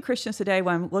 So many Christians today,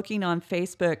 when I'm looking on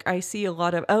Facebook, I see a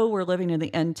lot of, we're living in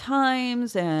the end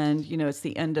times and, it's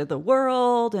the end of the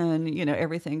world and,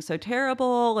 everything's so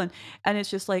terrible. And it's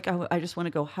just like, I just want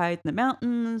to go hide in the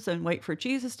mountains and wait for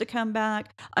Jesus to come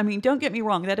back. I mean, don't get me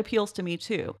wrong. That appeals to me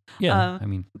too. yeah. I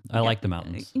mean, I like the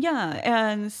mountains. Yeah.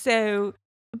 And so,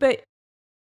 but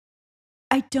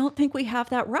I don't think we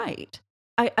have that right.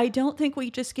 I don't think we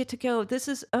just get to go, this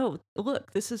is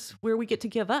where we get to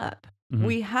give up. Mhm.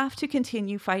 We have to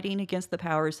continue fighting against the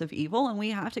powers of evil, and we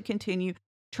have to continue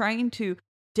trying to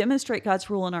demonstrate God's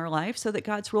rule in our life so that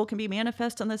God's rule can be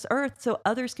manifest on this earth so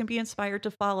others can be inspired to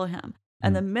follow him.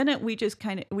 And the minute we just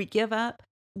we give up,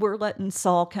 we're letting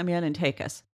Saul come in and take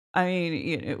us. I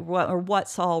mean, what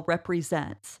Saul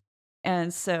represents.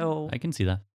 And so I can see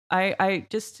that.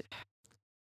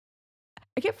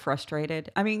 I get frustrated.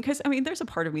 I mean, because there's a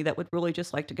part of me that would really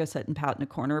just like to go sit and pout in a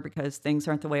corner because things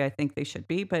aren't the way I think they should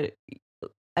be. But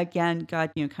again,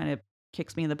 God, kind of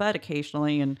kicks me in the butt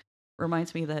occasionally and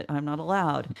reminds me that I'm not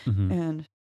allowed. Mhm.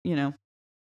 And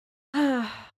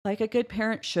like a good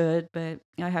parent should, but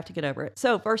I have to get over it.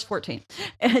 So, verse 14,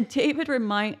 and David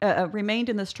remained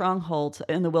in the strongholds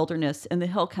in the wilderness, in the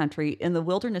hill country, in the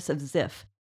wilderness of Ziph,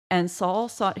 and Saul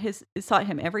sought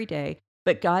him every day.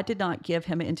 But God did not give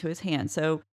him into his hand.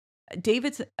 So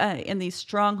David's in these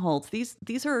strongholds.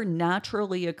 These are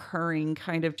naturally occurring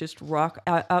kind of just rock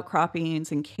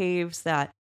outcroppings and caves that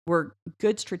were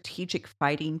good strategic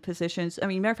fighting positions. I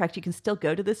mean, matter of fact, you can still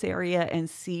go to this area and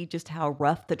see just how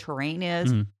rough the terrain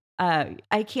is. Mhm.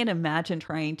 I can't imagine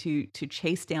trying to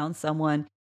chase down someone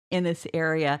in this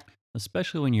area.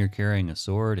 Especially when you're carrying a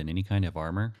sword and any kind of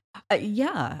armor.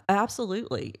 Yeah,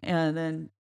 absolutely. And then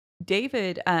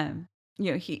David,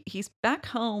 he's back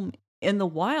home in the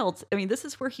wilds. I mean, this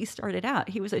is where he started out.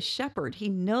 He was a shepherd. He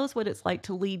knows what it's like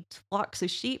to lead flocks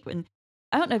of sheep. And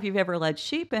I don't know if you've ever led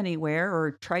sheep anywhere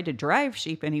or tried to drive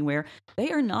sheep anywhere.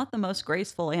 They are not the most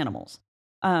graceful animals.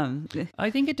 I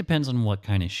think it depends on what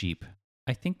kind of sheep.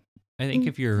 I think Mm.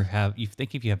 if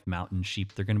you have mountain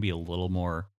sheep, they're going to be a little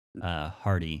more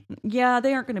hardy. Yeah,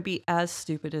 they aren't going to be as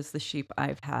stupid as the sheep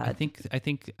I've had. I think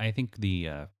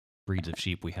the breeds of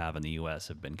sheep we have in the U.S.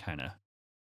 have been kind of.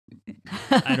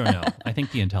 I don't know. I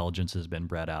think the intelligence has been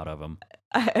bred out of them.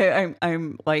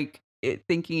 I'm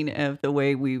thinking of the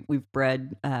way we've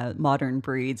bred modern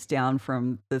breeds down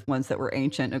from the ones that were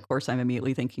ancient. Of course, I'm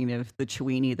immediately thinking of the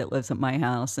Chiweenie that lives at my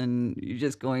house, and you're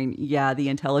just going, yeah, the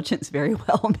intelligence very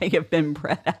well may have been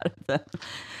bred out of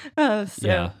them.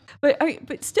 Yeah.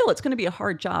 But still, it's going to be a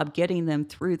hard job getting them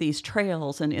through these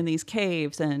trails and in these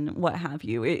caves and what have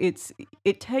you.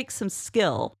 It takes some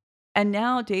skill. And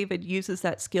now David uses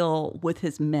that skill with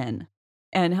his men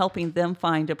and helping them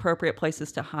find appropriate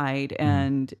places to hide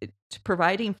and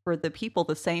providing for the people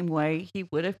the same way he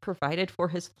would have provided for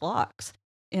his flocks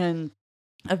in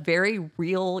a very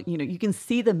real, you can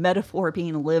see the metaphor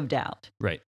being lived out.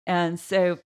 Right. And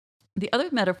so the other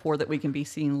metaphor that we can be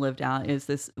seeing lived out is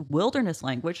this wilderness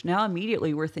language. Now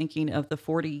immediately we're thinking of the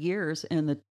 40 years in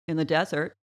the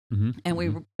desert. Mm-hmm. And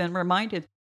we've been reminded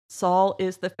Saul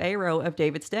is the Pharaoh of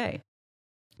David's day.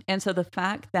 And so the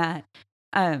fact that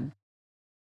um,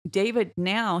 David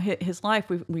now, his life,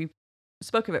 we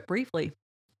spoke of it briefly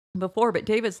before, but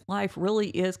David's life really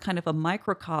is kind of a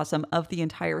microcosm of the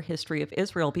entire history of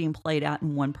Israel being played out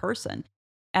in one person.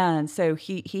 And so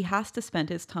he has to spend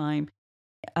his time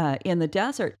in the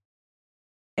desert.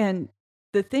 And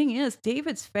the thing is,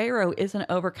 David's Pharaoh isn't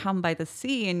overcome by the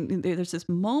sea. And there's this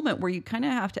moment where you kind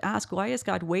of have to ask, why is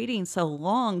God waiting so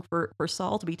long for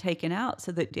Saul to be taken out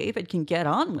so that David can get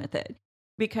on with it?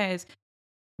 Because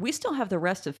we still have the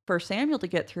rest of First Samuel to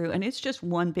get through, and it's just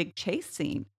one big chase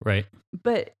scene. Right.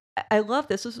 But I love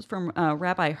this. This is from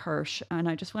Rabbi Hirsch, and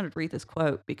I just wanted to read this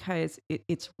quote because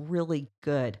it's really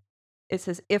good. It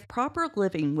says, if proper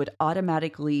living would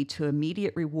automatically lead to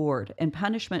immediate reward and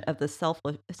punishment of the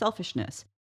selfishness,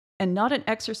 and not an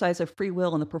exercise of free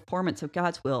will in the performance of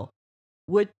God's will,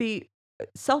 would be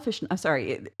selfish. I'm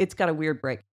sorry, it's got a weird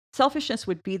break. Selfishness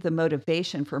would be the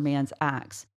motivation for man's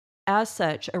acts. As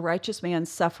such, a righteous man's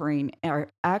suffering are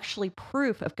actually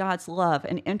proof of God's love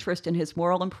and interest in his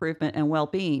moral improvement and well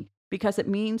being, because it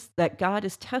means that God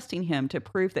is testing him to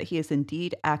prove that he is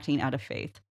indeed acting out of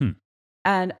faith. Hmm.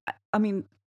 And I mean,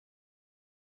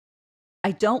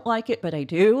 I don't like it, but I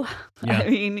do. Yeah. I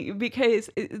mean, because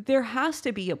there has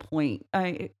to be a point.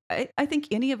 I think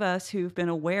any of us who've been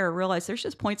aware realize there's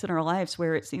just points in our lives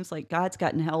where it seems like God's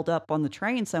gotten held up on the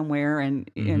train somewhere and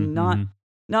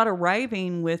not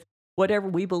arriving with whatever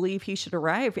we believe he should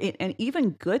arrive. And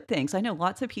even good things. I know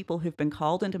lots of people who've been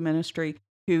called into ministry,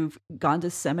 who've gone to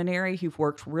seminary, who've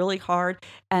worked really hard,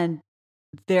 and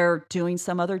they're doing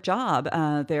some other job.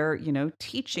 They're,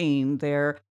 teaching,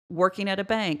 they're working at a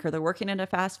bank, or they're working at a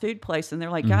fast food place. And they're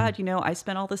like, God, I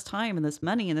spent all this time and this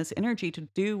money and this energy to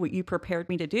do what you prepared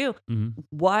me to do.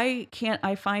 Why can't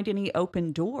I find any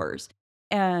open doors?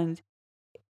 And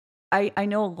I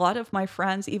know a lot of my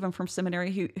friends, even from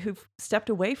seminary, who've stepped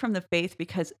away from the faith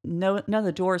because none of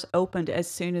the doors opened as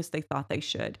soon as they thought they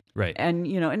should. Right. And,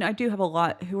 and I do have a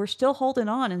lot who are still holding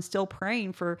on and still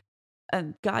praying for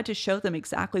God to show them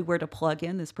exactly where to plug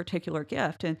in this particular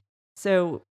gift. And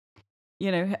so,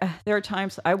 there are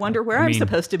times I wonder where I'm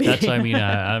supposed to be.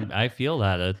 I feel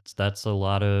that that's a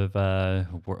lot of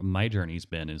where my journey's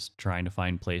been, is trying to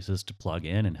find places to plug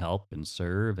in and help and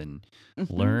serve and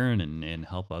learn and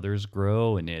help others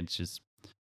grow. And it's just,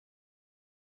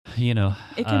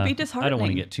 it can be disheartening. I don't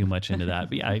want to get too much into that,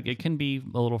 but yeah, it can be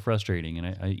a little frustrating. And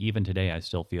I even today, I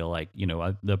still feel like,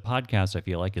 the podcast, I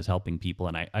feel like, is helping people,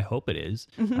 and I hope it is.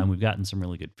 And we've gotten some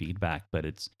really good feedback, but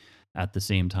it's at the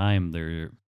same time,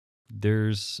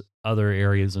 there's other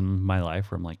areas in my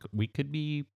life where I'm like, we could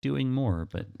be doing more,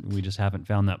 but we just haven't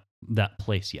found that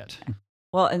place yet.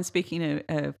 Well, and speaking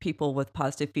of people with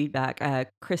positive feedback,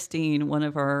 Christine, one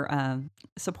of our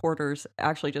supporters,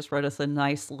 actually just wrote us a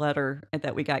nice letter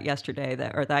that we got yesterday.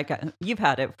 You've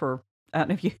had it for, I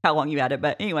don't know how long you had it,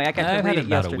 but anyway, I got to read it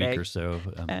about yesterday. A week or so.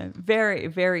 Very,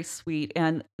 very sweet,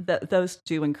 and those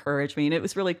do encourage me. And it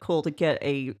was really cool to get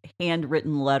a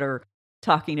handwritten letter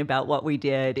talking about what we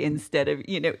did instead of,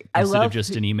 instead of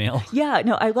just an email. Yeah,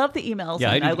 no, I love the emails.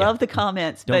 Yeah, I love the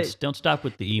comments. Don't stop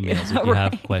with the emails if you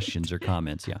have questions or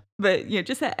comments. Yeah. But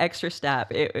just that extra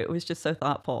step, it was just so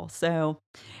thoughtful. So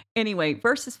anyway,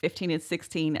 verses 15 and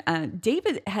 16,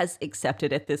 David has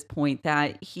accepted at this point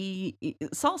that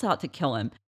Saul's out to kill him.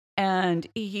 And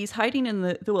he's hiding in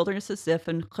the wilderness of Ziph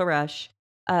and Choresh.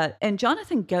 And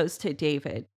Jonathan goes to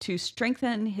David to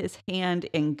strengthen his hand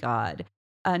in God.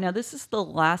 Now, this is the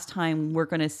last time we're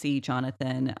going to see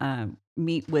Jonathan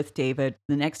meet with David.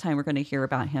 The next time we're going to hear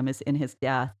about him is in his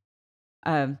death.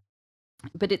 But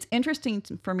it's interesting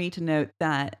for me to note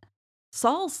that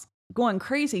Saul's going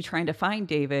crazy trying to find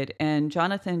David, and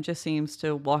Jonathan just seems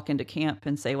to walk into camp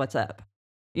and say, "What's up?"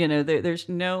 There's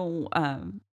no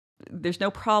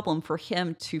problem for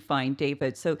him to find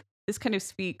David. So this kind of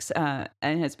speaks and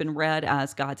has been read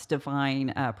as God's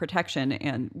divine protection,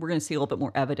 and we're going to see a little bit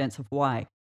more evidence of why.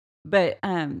 But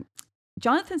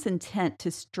Jonathan's intent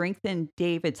to strengthen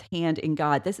David's hand in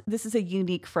God, this is a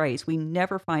unique phrase. We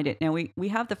never find it. Now, we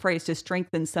have the phrase to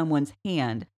strengthen someone's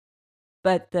hand,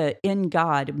 but the in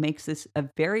God makes this a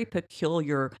very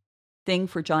peculiar thing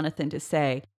for Jonathan to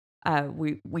say.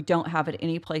 We don't have it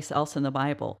anyplace else in the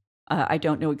Bible. I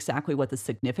don't know exactly what the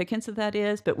significance of that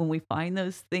is, but when we find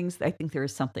those things, I think there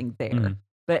is something there.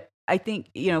 But I think,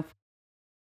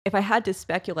 if I had to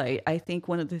speculate, I think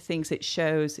one of the things it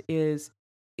shows is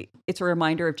it's a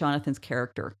reminder of Jonathan's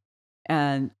character.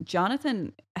 And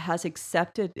Jonathan has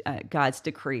accepted God's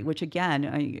decree, which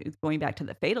again, going back to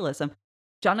the fatalism,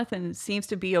 Jonathan seems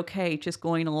to be okay just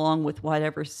going along with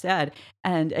whatever's said.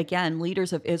 And again,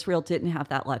 leaders of Israel didn't have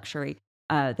that luxury.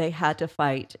 they had to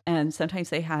fight, and sometimes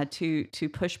they had to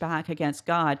push back against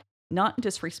God, not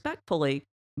disrespectfully,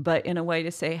 but in a way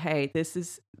to say, "Hey, this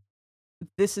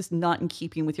is not in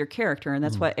keeping with your character." And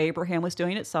that's Mhm. what Abraham was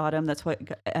doing at Sodom. That's what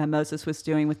Moses was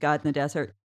doing with God in the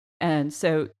desert. And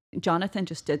so Jonathan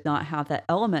just did not have that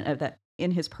element of that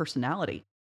in his personality.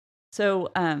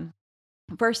 So,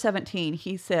 verse 17,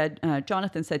 he said,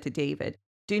 Jonathan said to David,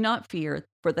 "Do not fear,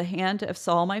 for the hand of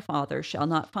Saul my father shall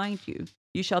not find you.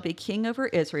 You shall be king over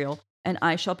Israel, and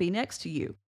I shall be next to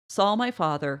you. Saul my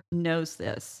father knows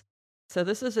this." So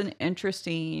this is an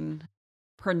interesting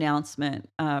pronouncement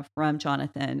from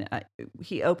Jonathan.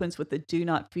 He opens with the "do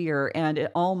not fear," and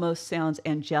it almost sounds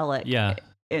angelic. Yeah.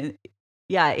 And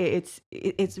yeah,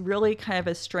 it's really kind of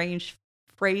a strange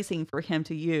phrasing for him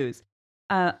to use.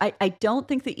 I don't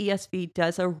think the ESV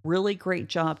does a really great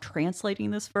job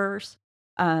translating this verse.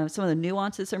 Some of the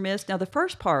nuances are missed. Now, the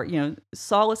first part,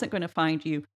 Saul isn't going to find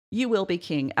you. You will be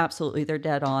king. Absolutely, they're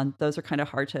dead on. Those are kind of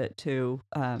hard to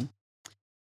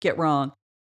get wrong.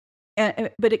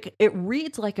 But it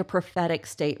reads like a prophetic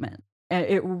statement. And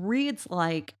it reads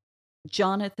like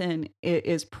Jonathan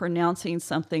is pronouncing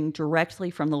something directly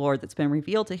from the Lord that's been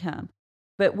revealed to him.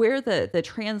 But where the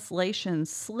translation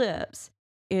slips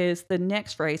is the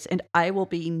next phrase, "and I will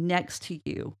be next to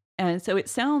you." And so it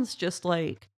sounds just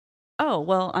like, "Oh,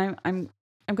 well, I'm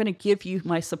going to give you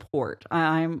my support.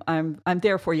 I'm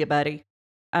there for you, buddy."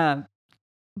 Um,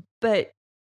 but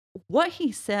what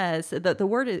he says, the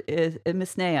word is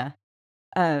misnea,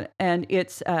 and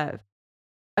it's a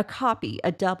copy,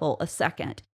 a double, a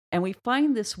second. And we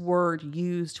find this word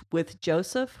used with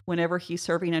Joseph whenever he's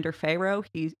serving under Pharaoh.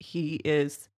 He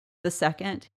is the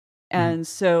second, Mhm. and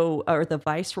so or the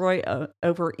viceroy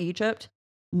over Egypt.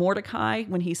 Mordecai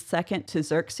when he's second to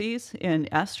Xerxes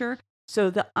in Esther. So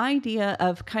the idea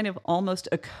of kind of almost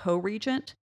a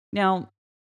co-regent. Now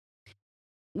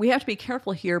we have to be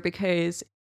careful here because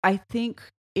I think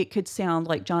it could sound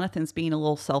like Jonathan's being a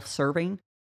little self-serving.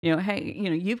 Hey,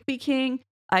 you be king.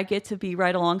 I get to be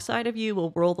right alongside of you.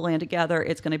 We'll rule the land together.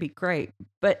 It's going to be great.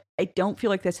 But I don't feel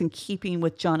like that's in keeping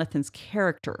with Jonathan's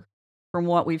character from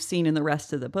what we've seen in the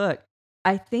rest of the book.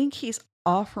 I think he's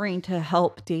offering to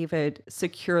help David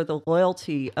secure the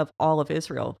loyalty of all of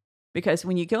Israel. Because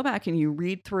when you go back and you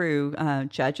read through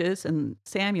Judges and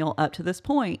Samuel up to this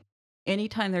point,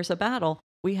 anytime there's a battle,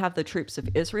 we have the troops of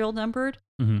Israel numbered,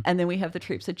 Mhm. and then we have the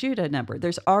troops of Judah numbered.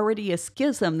 There's already a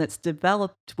schism that's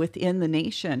developed within the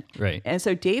nation. Right. And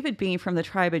so David being from the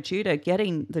tribe of Judah,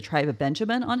 getting the tribe of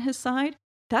Benjamin on his side,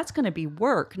 that's going to be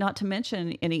work, not to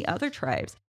mention any other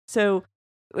tribes. So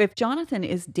if Jonathan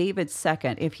is David's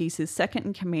second, if he's his second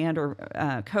in command or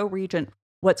co-regent,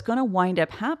 what's going to wind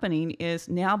up happening is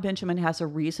now Benjamin has a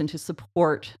reason to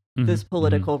support this Mhm.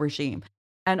 political regime.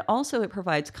 And also it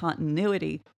provides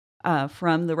continuity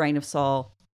from the reign of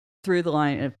Saul through the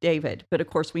line of David. But of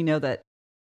course, we know that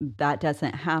that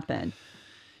doesn't happen.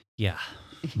 Yeah.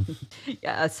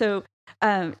 Yeah. So,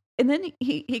 and then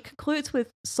he concludes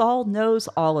with Saul knows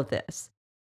all of this.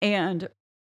 And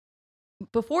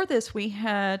before this, we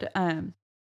kind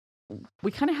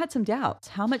of had some doubts.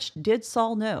 How much did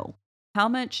Saul know? How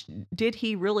much did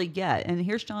he really get? And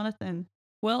here's Jonathan.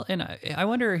 Well, and I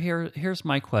wonder here's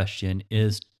my question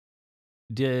is,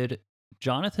 did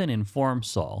Jonathan inform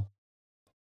Saul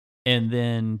and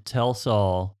then tell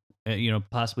Saul,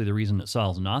 possibly the reason that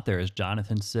Saul's not there is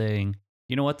Jonathan saying,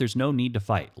 "You know what, there's no need to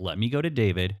fight. Let me go to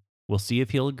David. We'll see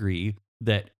if he'll agree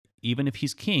that even if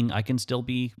he's king, I can still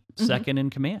be Mhm. second in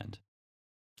command."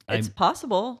 It's I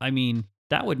possible, I mean,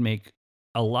 that would make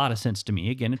a lot of sense to me.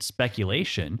 Again, it's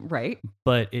speculation, right?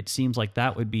 but it seems like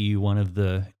that would be one of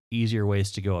the easier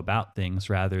ways to go about things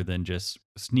rather than just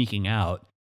sneaking out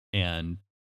and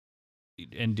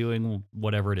doing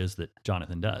whatever it is that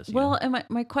Jonathan does. Well, and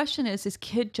my question is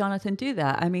could Jonathan do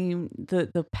that? I mean,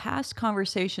 the past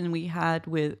conversation we had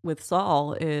with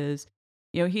Saul is,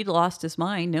 he'd lost his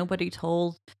mind. Nobody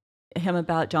told him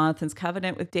about Jonathan's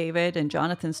covenant with David and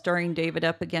Jonathan stirring David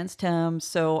up against him.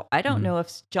 So I don't Mhm. know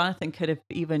if Jonathan could have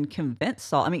even convinced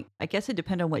Saul. I mean, I guess it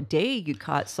depends on what day you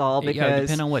caught Saul Yeah, it would because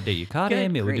depend on what day you caught good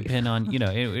him. It would grief. depend on,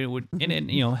 it would,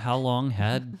 and how long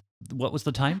what was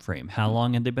the time frame? How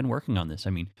long had they been working on this? I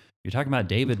mean, you're talking about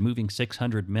David moving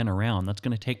 600 men around. That's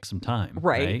going to take some time,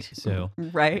 right? So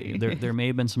Right. there may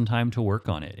have been some time to work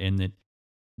on it. And that,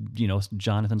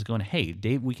 Jonathan's going, "Hey,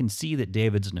 Dave, we can see that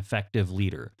David's an effective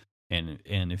leader. And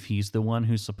if he's the one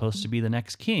who's supposed to be the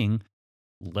next king,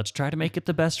 let's try to make it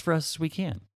the best for us as we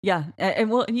can." Yeah,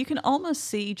 and you can almost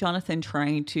see Jonathan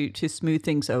trying to smooth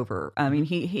things over. I mean,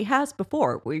 he has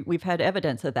before. We've had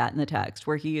evidence of that in the text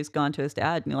where he has gone to his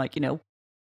dad and like,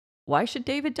 why should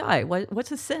David die? What's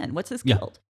his sin? What's his Yeah.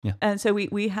 guilt? Yeah. And so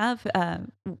we have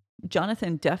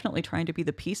Jonathan definitely trying to be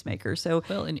the peacemaker. So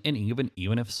Well, and even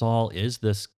if Saul is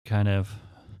this kind of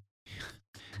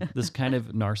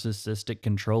narcissistic,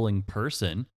 controlling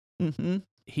person, mhm.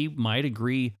 he might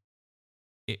agree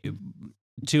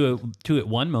to it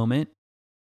one moment.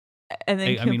 And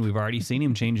then I mean, we've already seen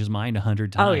him change his mind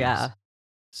 100 times. oh yeah,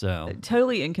 So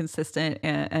totally inconsistent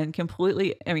and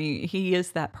completely. I mean, he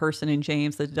is that person in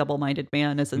James, the double-minded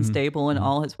man, is unstable in mhm.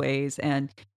 all his ways. And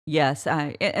yes,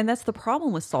 and that's the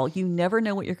problem with Saul. You never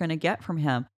know what you're going to get from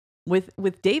him.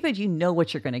 With David, you know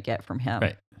what you're going to get from him.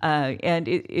 Right. And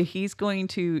he's going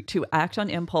to act on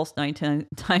impulse 10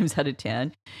 times out of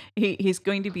 10. He's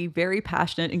going to be very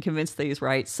passionate and convinced that he's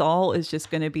right. Saul is just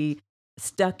going to be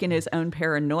stuck in his own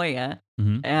paranoia,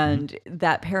 Mhm, and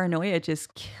that paranoia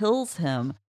just kills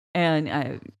him.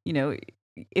 And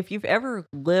if you've ever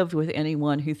lived with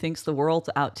anyone who thinks the world's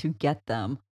out to get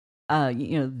them,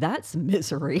 that's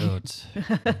misery. Oh, it's,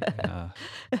 yeah.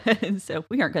 And so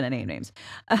we aren't going to name names.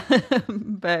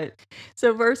 But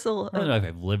so Versal, I don't know if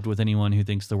I've lived with anyone who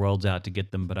thinks the world's out to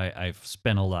get them, but I've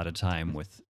spent a lot of time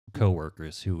with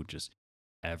coworkers who just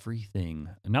everything.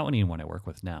 Not anyone I work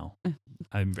with now.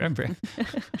 I'm very,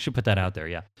 should put that out there,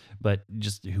 yeah. But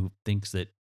just who thinks that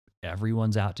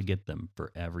everyone's out to get them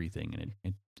for everything,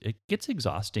 and it gets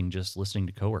exhausting just listening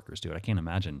to coworkers do it. I can't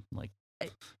imagine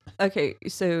Okay,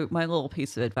 so my little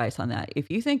piece of advice on that.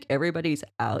 If you think everybody's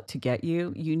out to get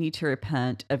you, you need to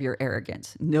repent of your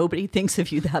arrogance. Nobody thinks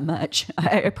of you that much.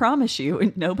 I promise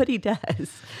you, nobody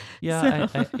does. Yeah,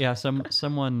 So-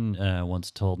 someone once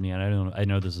told me, and I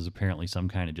know this is apparently some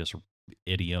kind of just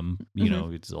idiom,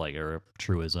 it's like or a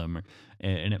truism,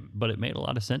 but it made a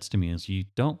lot of sense to me. Is you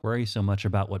don't worry so much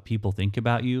about what people think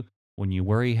about you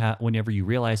whenever you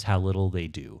realize how little they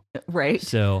do. Right.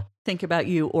 So Think about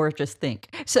you or just think.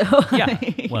 So yeah,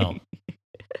 well,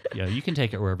 yeah, you can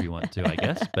take it wherever you want to, I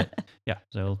guess. But yeah,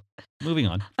 so moving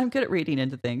on. I'm good at reading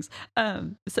into things.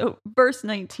 So verse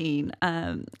 19,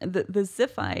 the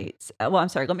Ziphites, well, I'm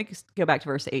sorry, let me go back to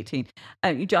verse 18.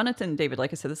 Jonathan and David,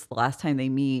 like I said, this is the last time they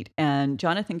meet, and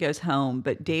Jonathan goes home,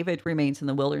 but David remains in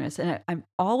the wilderness. And I'm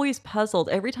always puzzled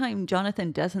every time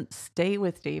Jonathan doesn't stay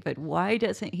with David. Why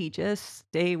doesn't he just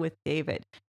stay with David?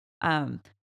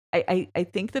 I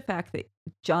think the fact that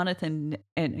Jonathan,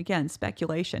 and again,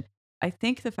 speculation, I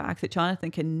think the fact that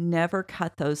Jonathan can never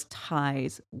cut those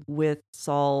ties with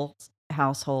Saul's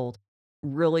household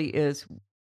really is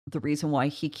the reason why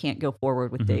he can't go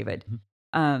forward with Mhm, David.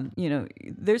 mhm.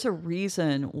 There's a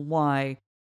reason why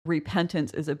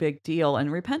repentance is a big deal.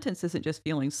 And repentance isn't just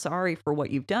feeling sorry for what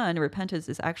you've done. Repentance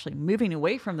is actually moving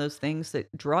away from those things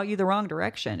that draw you the wrong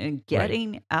direction and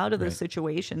getting out of those Right.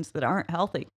 situations that aren't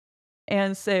healthy.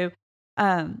 And so,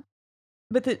 um,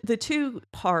 but the two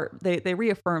part they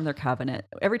reaffirm their covenant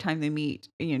every time they meet.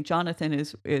 Jonathan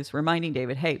is reminding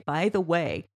David, hey, by the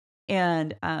way,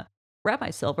 and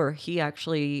Rabbi Silver, he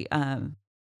actually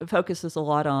focuses a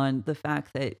lot on the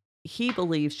fact that he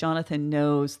believes Jonathan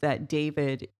knows that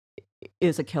David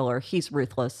is a killer. He's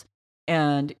ruthless.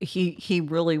 And he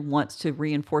really wants to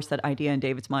reinforce that idea in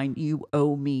David's mind. You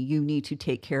owe me. You need to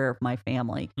take care of my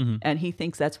family. Mhm. And he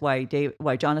thinks that's why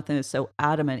Jonathan is so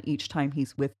adamant each time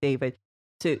he's with David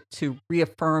to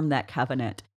reaffirm that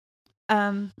covenant.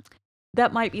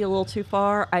 That might be a little too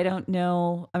far. I don't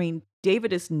know. I mean,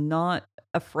 David is not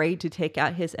afraid to take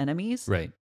out his enemies.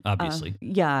 Right. Obviously.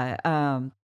 Yeah.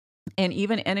 And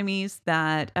even enemies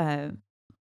that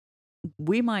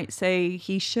we might say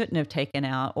he shouldn't have taken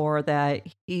out, or that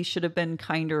he should have been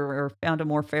kinder or found a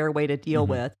more fair way to deal Mhm.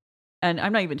 with. And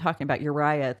I'm not even talking about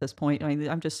Uriah at this point. I mean,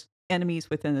 I'm just enemies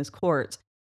within his courts.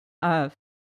 Uh,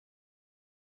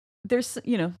 there's,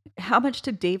 how much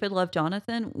did David love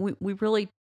Jonathan? We really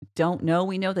don't know.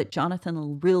 We know that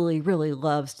Jonathan really, really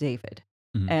loves David.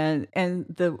 Mhm. And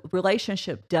the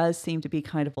relationship does seem to be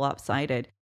kind of lopsided.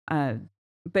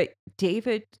 But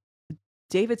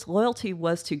David's loyalty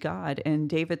was to God, and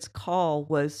David's call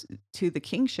was to the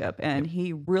kingship, and Yep.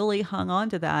 he really hung on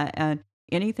to that. And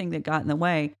anything that got in the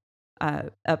way,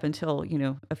 up until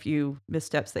a few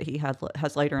missteps that he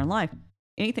has later in life,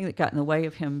 anything that got in the way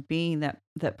of him being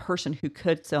that person who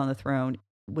could sit on the throne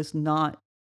was not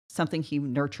something he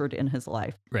nurtured in his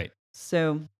life. Right.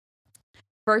 So,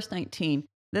 verse 19.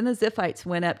 Then the Ziphites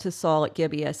went up to Saul at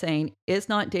Gibeah, saying, "Is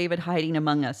not David hiding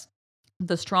among us?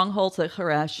 The strongholds of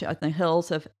Horesh at the hills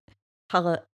of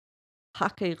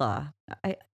Hakilah."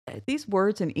 These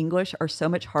words in English are so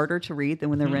much harder to read than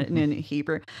when they're written in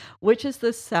Hebrew, which is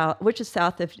south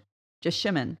of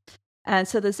Jeshimon. And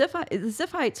so the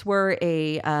Ziphites were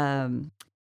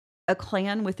a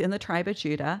clan within the tribe of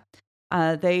Judah.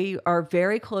 They are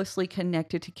very closely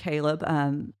connected to Caleb.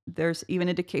 There's even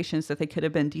indications that they could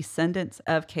have been descendants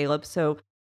of Caleb. So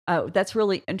that's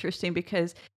really interesting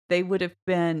because they would have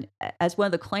been, as one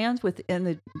of the clans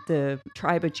within the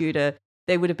tribe of Judah,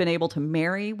 they would have been able to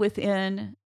marry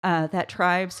within that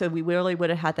tribe. So we really would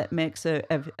have had that mix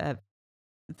of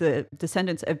the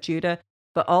descendants of Judah,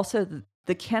 but also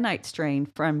the Kenite strain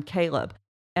from Caleb.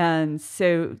 And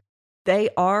so they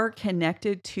are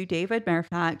connected to David. Matter of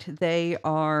fact, they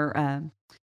are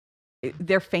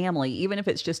their family, even if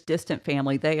it's just distant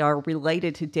family, they are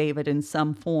related to David in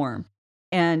some form.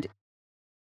 And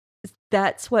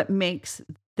that's what makes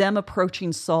them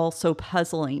approaching Saul so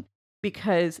puzzling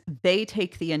because they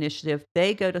take the initiative,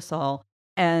 they go to Saul,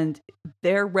 and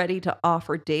they're ready to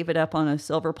offer David up on a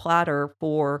silver platter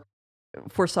for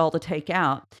Saul to take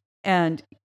out. And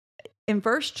in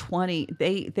verse 20,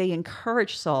 they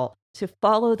encourage Saul to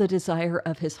follow the desire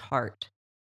of his heart.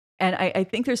 And I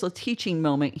think there's a teaching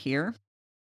moment here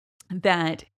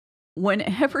that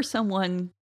whenever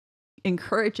someone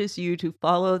encourages you to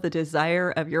follow the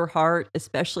desire of your heart,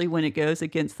 especially when it goes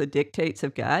against the dictates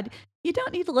of God, you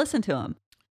don't need to listen to them.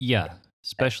 Yeah,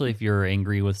 especially if you're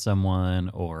angry with someone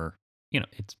or,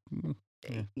 it's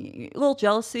A little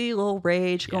jealousy, a little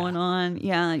rage Yeah. going on.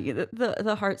 Yeah,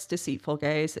 the heart's deceitful,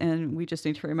 guys, and we just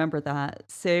need to remember that.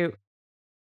 So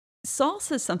Saul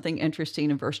says something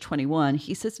interesting in verse 21.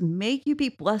 He says, "May you be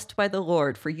blessed by the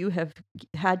Lord, for you have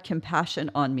had compassion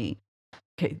on me."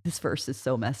 Okay, this verse is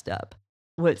so messed up.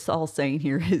 What Saul's saying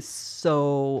here is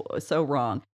so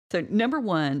wrong. So number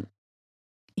one,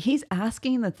 he's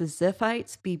asking that the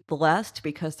Ziphites be blessed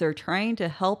because they're trying to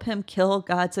help him kill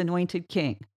God's anointed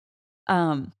king.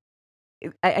 Um,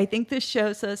 I think this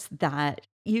shows us that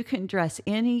you can dress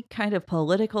any kind of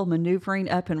political maneuvering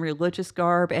up in religious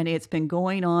garb, and it's been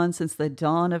going on since the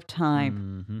dawn of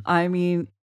time. Mhm. I mean,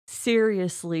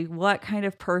 seriously, what kind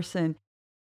of person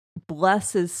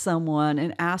blesses someone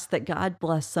and asks that God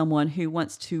bless someone who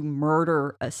wants to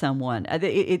murder someone?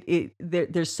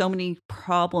 There's so many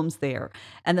problems there.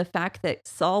 And the fact that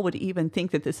Saul would even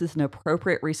think that this is an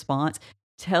appropriate response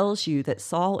tells you that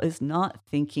Saul is not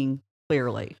thinking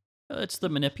clearly. It's the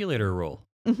manipulator role.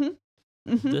 Mhm.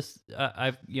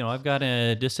 Mhm. I've got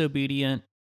a disobedient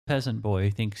peasant boy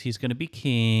who thinks he's going to be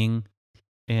king,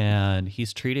 and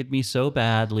he's treated me so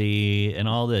badly, and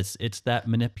all this. It's that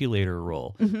manipulator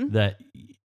role Mhm. that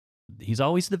he's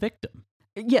always the victim,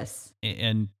 Yes.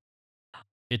 and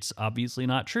it's obviously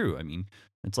not true. I mean,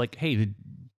 it's like, hey,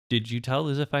 did you tell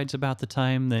the Ziphites about the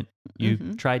time that you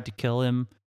Mhm. tried to kill him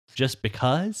just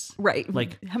because? Right.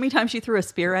 Like, How many times you threw a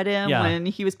spear at him Yeah. when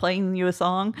he was playing you a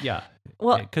song? yeah,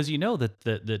 Well, because you know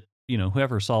that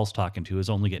whoever Saul's talking to is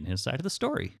only getting his side of the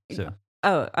story. So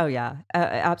oh yeah,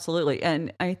 absolutely.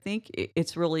 And I think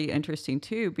it's really interesting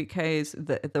too because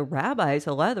the rabbis,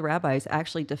 a lot of the rabbis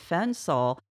actually defend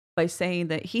Saul by saying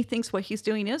that he thinks what he's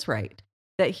doing is right,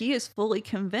 that he is fully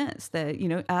convinced that,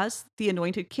 as the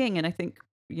anointed king, and I think,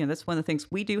 that's one of the things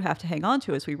we do have to hang on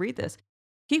to as we read this.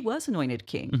 He was anointed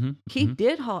king. Mhm, He mhm.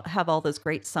 did have all those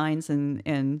great signs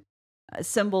and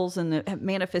symbols and the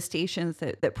manifestations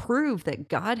that prove that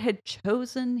God had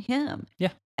chosen him.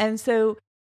 Yeah. And so,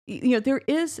 there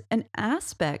is an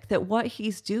aspect that what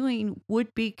he's doing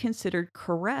would be considered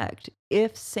correct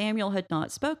if Samuel had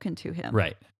not spoken to him.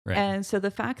 Right. And so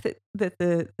the fact that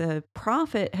the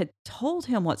prophet had told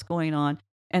him what's going on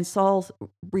and Saul's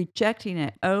rejecting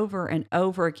it over and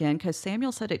over again, because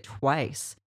Samuel said it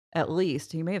twice at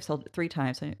least. He may have said it 3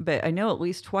 times, but I know at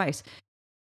least twice.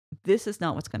 This is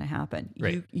not what's going to happen.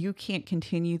 Right. You can't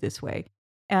continue this way.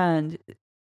 And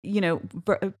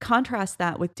contrast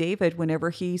that with David whenever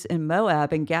he's in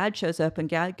Moab and Gad shows up and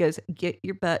Gad goes, "Get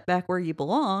your butt back where you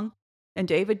belong." And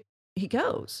David, he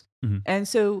goes. Mhm. And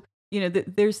so,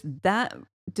 there's that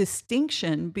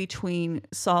distinction between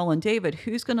Saul and David.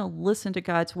 Who's going to listen to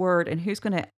God's word and who's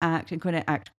going to act and going to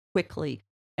act quickly,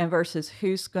 and versus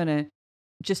who's going to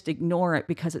just ignore it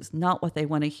because it's not what they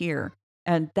want to hear.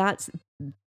 And that's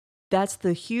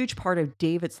the huge part of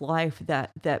David's life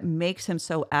that makes him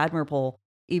so admirable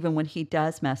even when he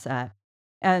does mess up.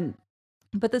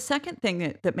 But the second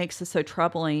thing that makes this so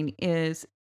troubling is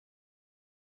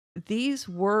these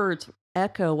words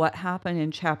echo what happened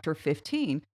in chapter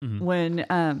 15 Mhm. when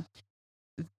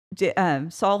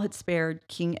Saul had spared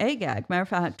King Agag. Matter of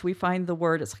fact, we find the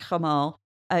word as chamal.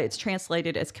 It's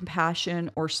translated as compassion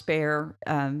or spare.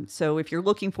 So if you're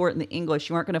looking for it in the English,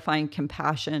 you aren't going to find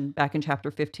compassion back in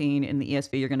chapter 15. In the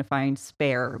ESV, you're going to find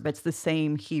spare, but it's the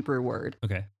same Hebrew word.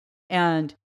 Okay.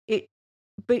 And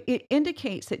it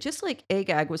indicates that just like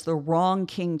Agag was the wrong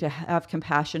king to have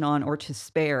compassion on or to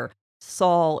spare,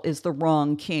 Saul is the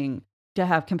wrong king to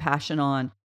have compassion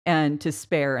on and to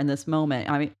spare in this moment.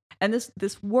 I mean, and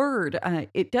this word,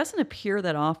 it doesn't appear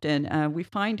that often. We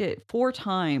find it 4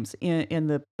 times in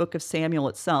the book of Samuel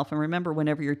itself. And remember,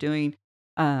 whenever you're doing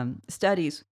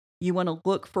studies, you want to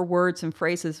look for words and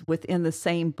phrases within the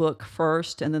same book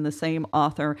first, and then the same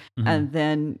author, Mhm. and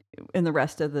then in the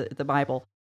rest of the Bible.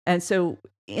 And so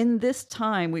in this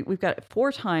time, we've got it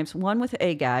 4 times. One with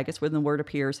Agag is when the word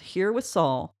appears. Here with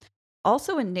Saul.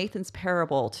 Also in Nathan's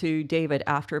parable to David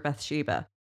after Bathsheba,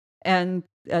 and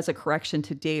as a correction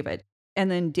to David. And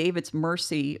then David's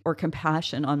mercy or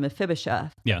compassion on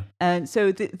Mephibosheth. Yeah. And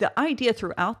so the idea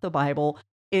throughout the Bible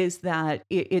is that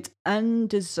it's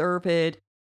undeserved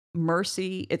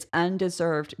mercy, it's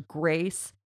undeserved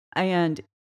grace. And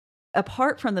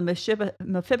apart from the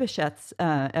Mephibosheth's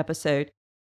episode,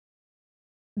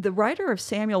 the writer of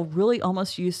Samuel really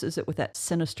almost uses it with that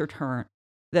sinister turn.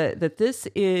 That this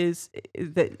is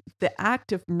that the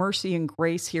act of mercy and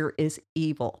grace here is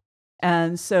evil.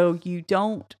 And so you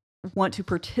don't want to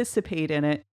participate in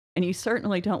it, and you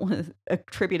certainly don't want to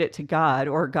attribute it to God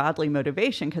or godly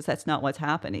motivation, because that's not what's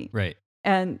happening. Right.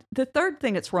 And the third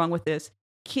thing that's wrong with this,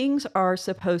 kings are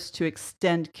supposed to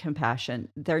extend compassion.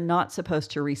 They're not supposed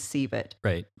to receive it.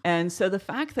 Right. And so the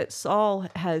fact that Saul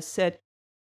has said,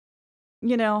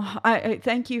 I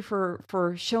thank you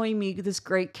for showing me this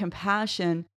great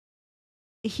compassion.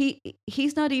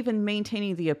 He's not even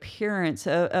maintaining the appearance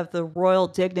of the royal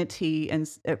dignity and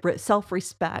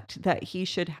self-respect that he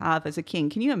should have as a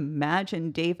king. Can you imagine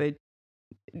David,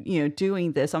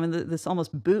 doing this? I mean, this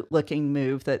almost boot-licking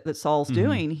move that Saul's Mhm.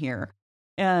 doing here.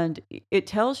 And it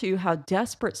tells you how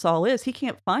desperate Saul is. He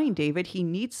can't find David. He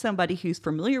needs somebody who's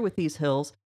familiar with these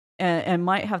hills and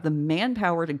might have the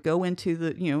manpower to go into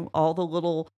the, all the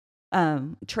little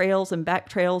trails and back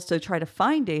trails to try to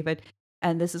find David.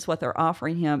 And this is what they're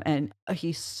offering him. And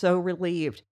he's so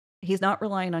relieved. He's not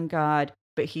relying on God,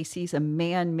 but he sees a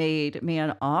man-made,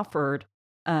 man-offered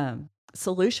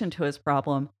solution to his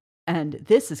problem. And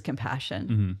this is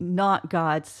compassion, not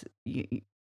God's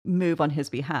move on his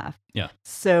behalf. Yeah.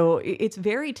 So it's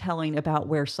very telling about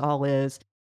where Saul is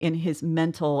in his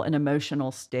mental and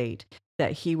emotional state,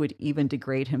 that he would even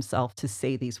degrade himself to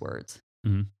say these words.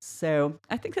 Mhm. So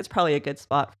I think that's probably a good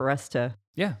spot for us to.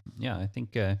 Yeah. I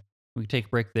think we can take a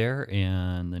break there,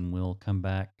 and then we'll come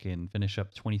back and finish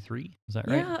up 23. Is that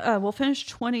right? Yeah, we'll finish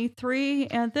 23,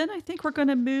 and then I think we're going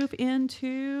to move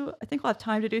into, I think we'll have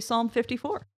time to do Psalm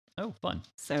 54. Oh, fun.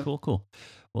 So Cool.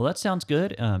 Well, that sounds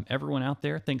good. Everyone out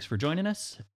there, thanks for joining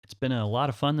us. It's been a lot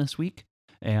of fun this week,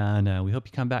 and we hope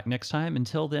you come back next time.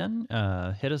 Until then,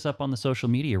 hit us up on the social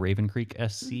media, Raven Creek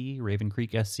SC,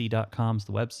 ravencreeksc.com is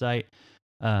the website.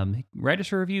 Write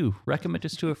us a review. Recommend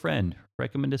us to a friend.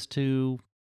 Recommend us to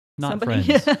not friends.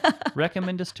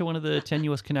 Recommend us to one of the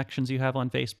tenuous connections you have on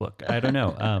Facebook. I don't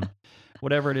know.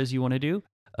 Whatever it is you want to do.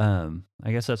 I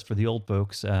guess that's for the old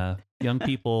folks. Young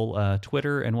people,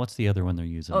 Twitter, and what's the other one they're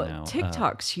using now?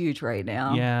 TikTok's huge right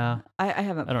now. Yeah. I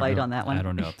haven't I don't played know. on that one. I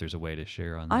don't know if there's a way to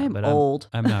share on that. I'm but old.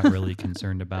 I'm not really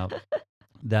concerned about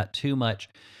that too much.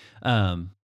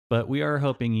 But we are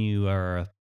hoping you are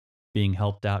being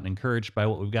helped out and encouraged by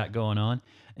what we've got going on.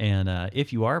 And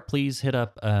if you are, please hit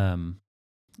up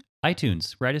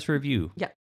iTunes. Write us a review. Yeah.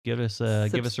 Give us a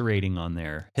rating on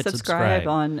there. Hit subscribe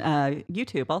on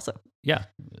YouTube also. Yeah.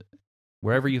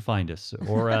 Wherever you find us,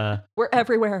 or we're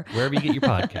everywhere. Wherever you get your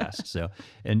podcasts. So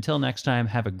until next time,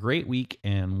 have a great week,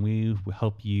 and we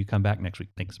hope you come back next week.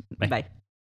 Thanks. Bye.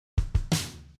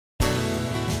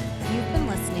 You've been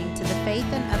listening to the Faith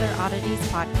and Other Oddities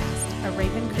podcast, a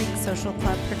Raven Creek Social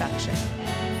Club production.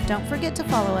 Don't forget to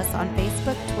follow us on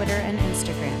Facebook, Twitter, and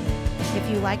Instagram. If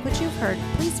you like what you've heard,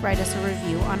 please write us a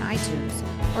review on iTunes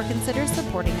or consider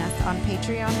supporting us on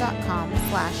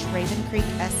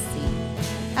patreon.com/RavenCreekSC.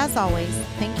 As always,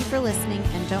 thank you for listening,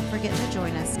 and don't forget to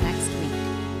join us next week.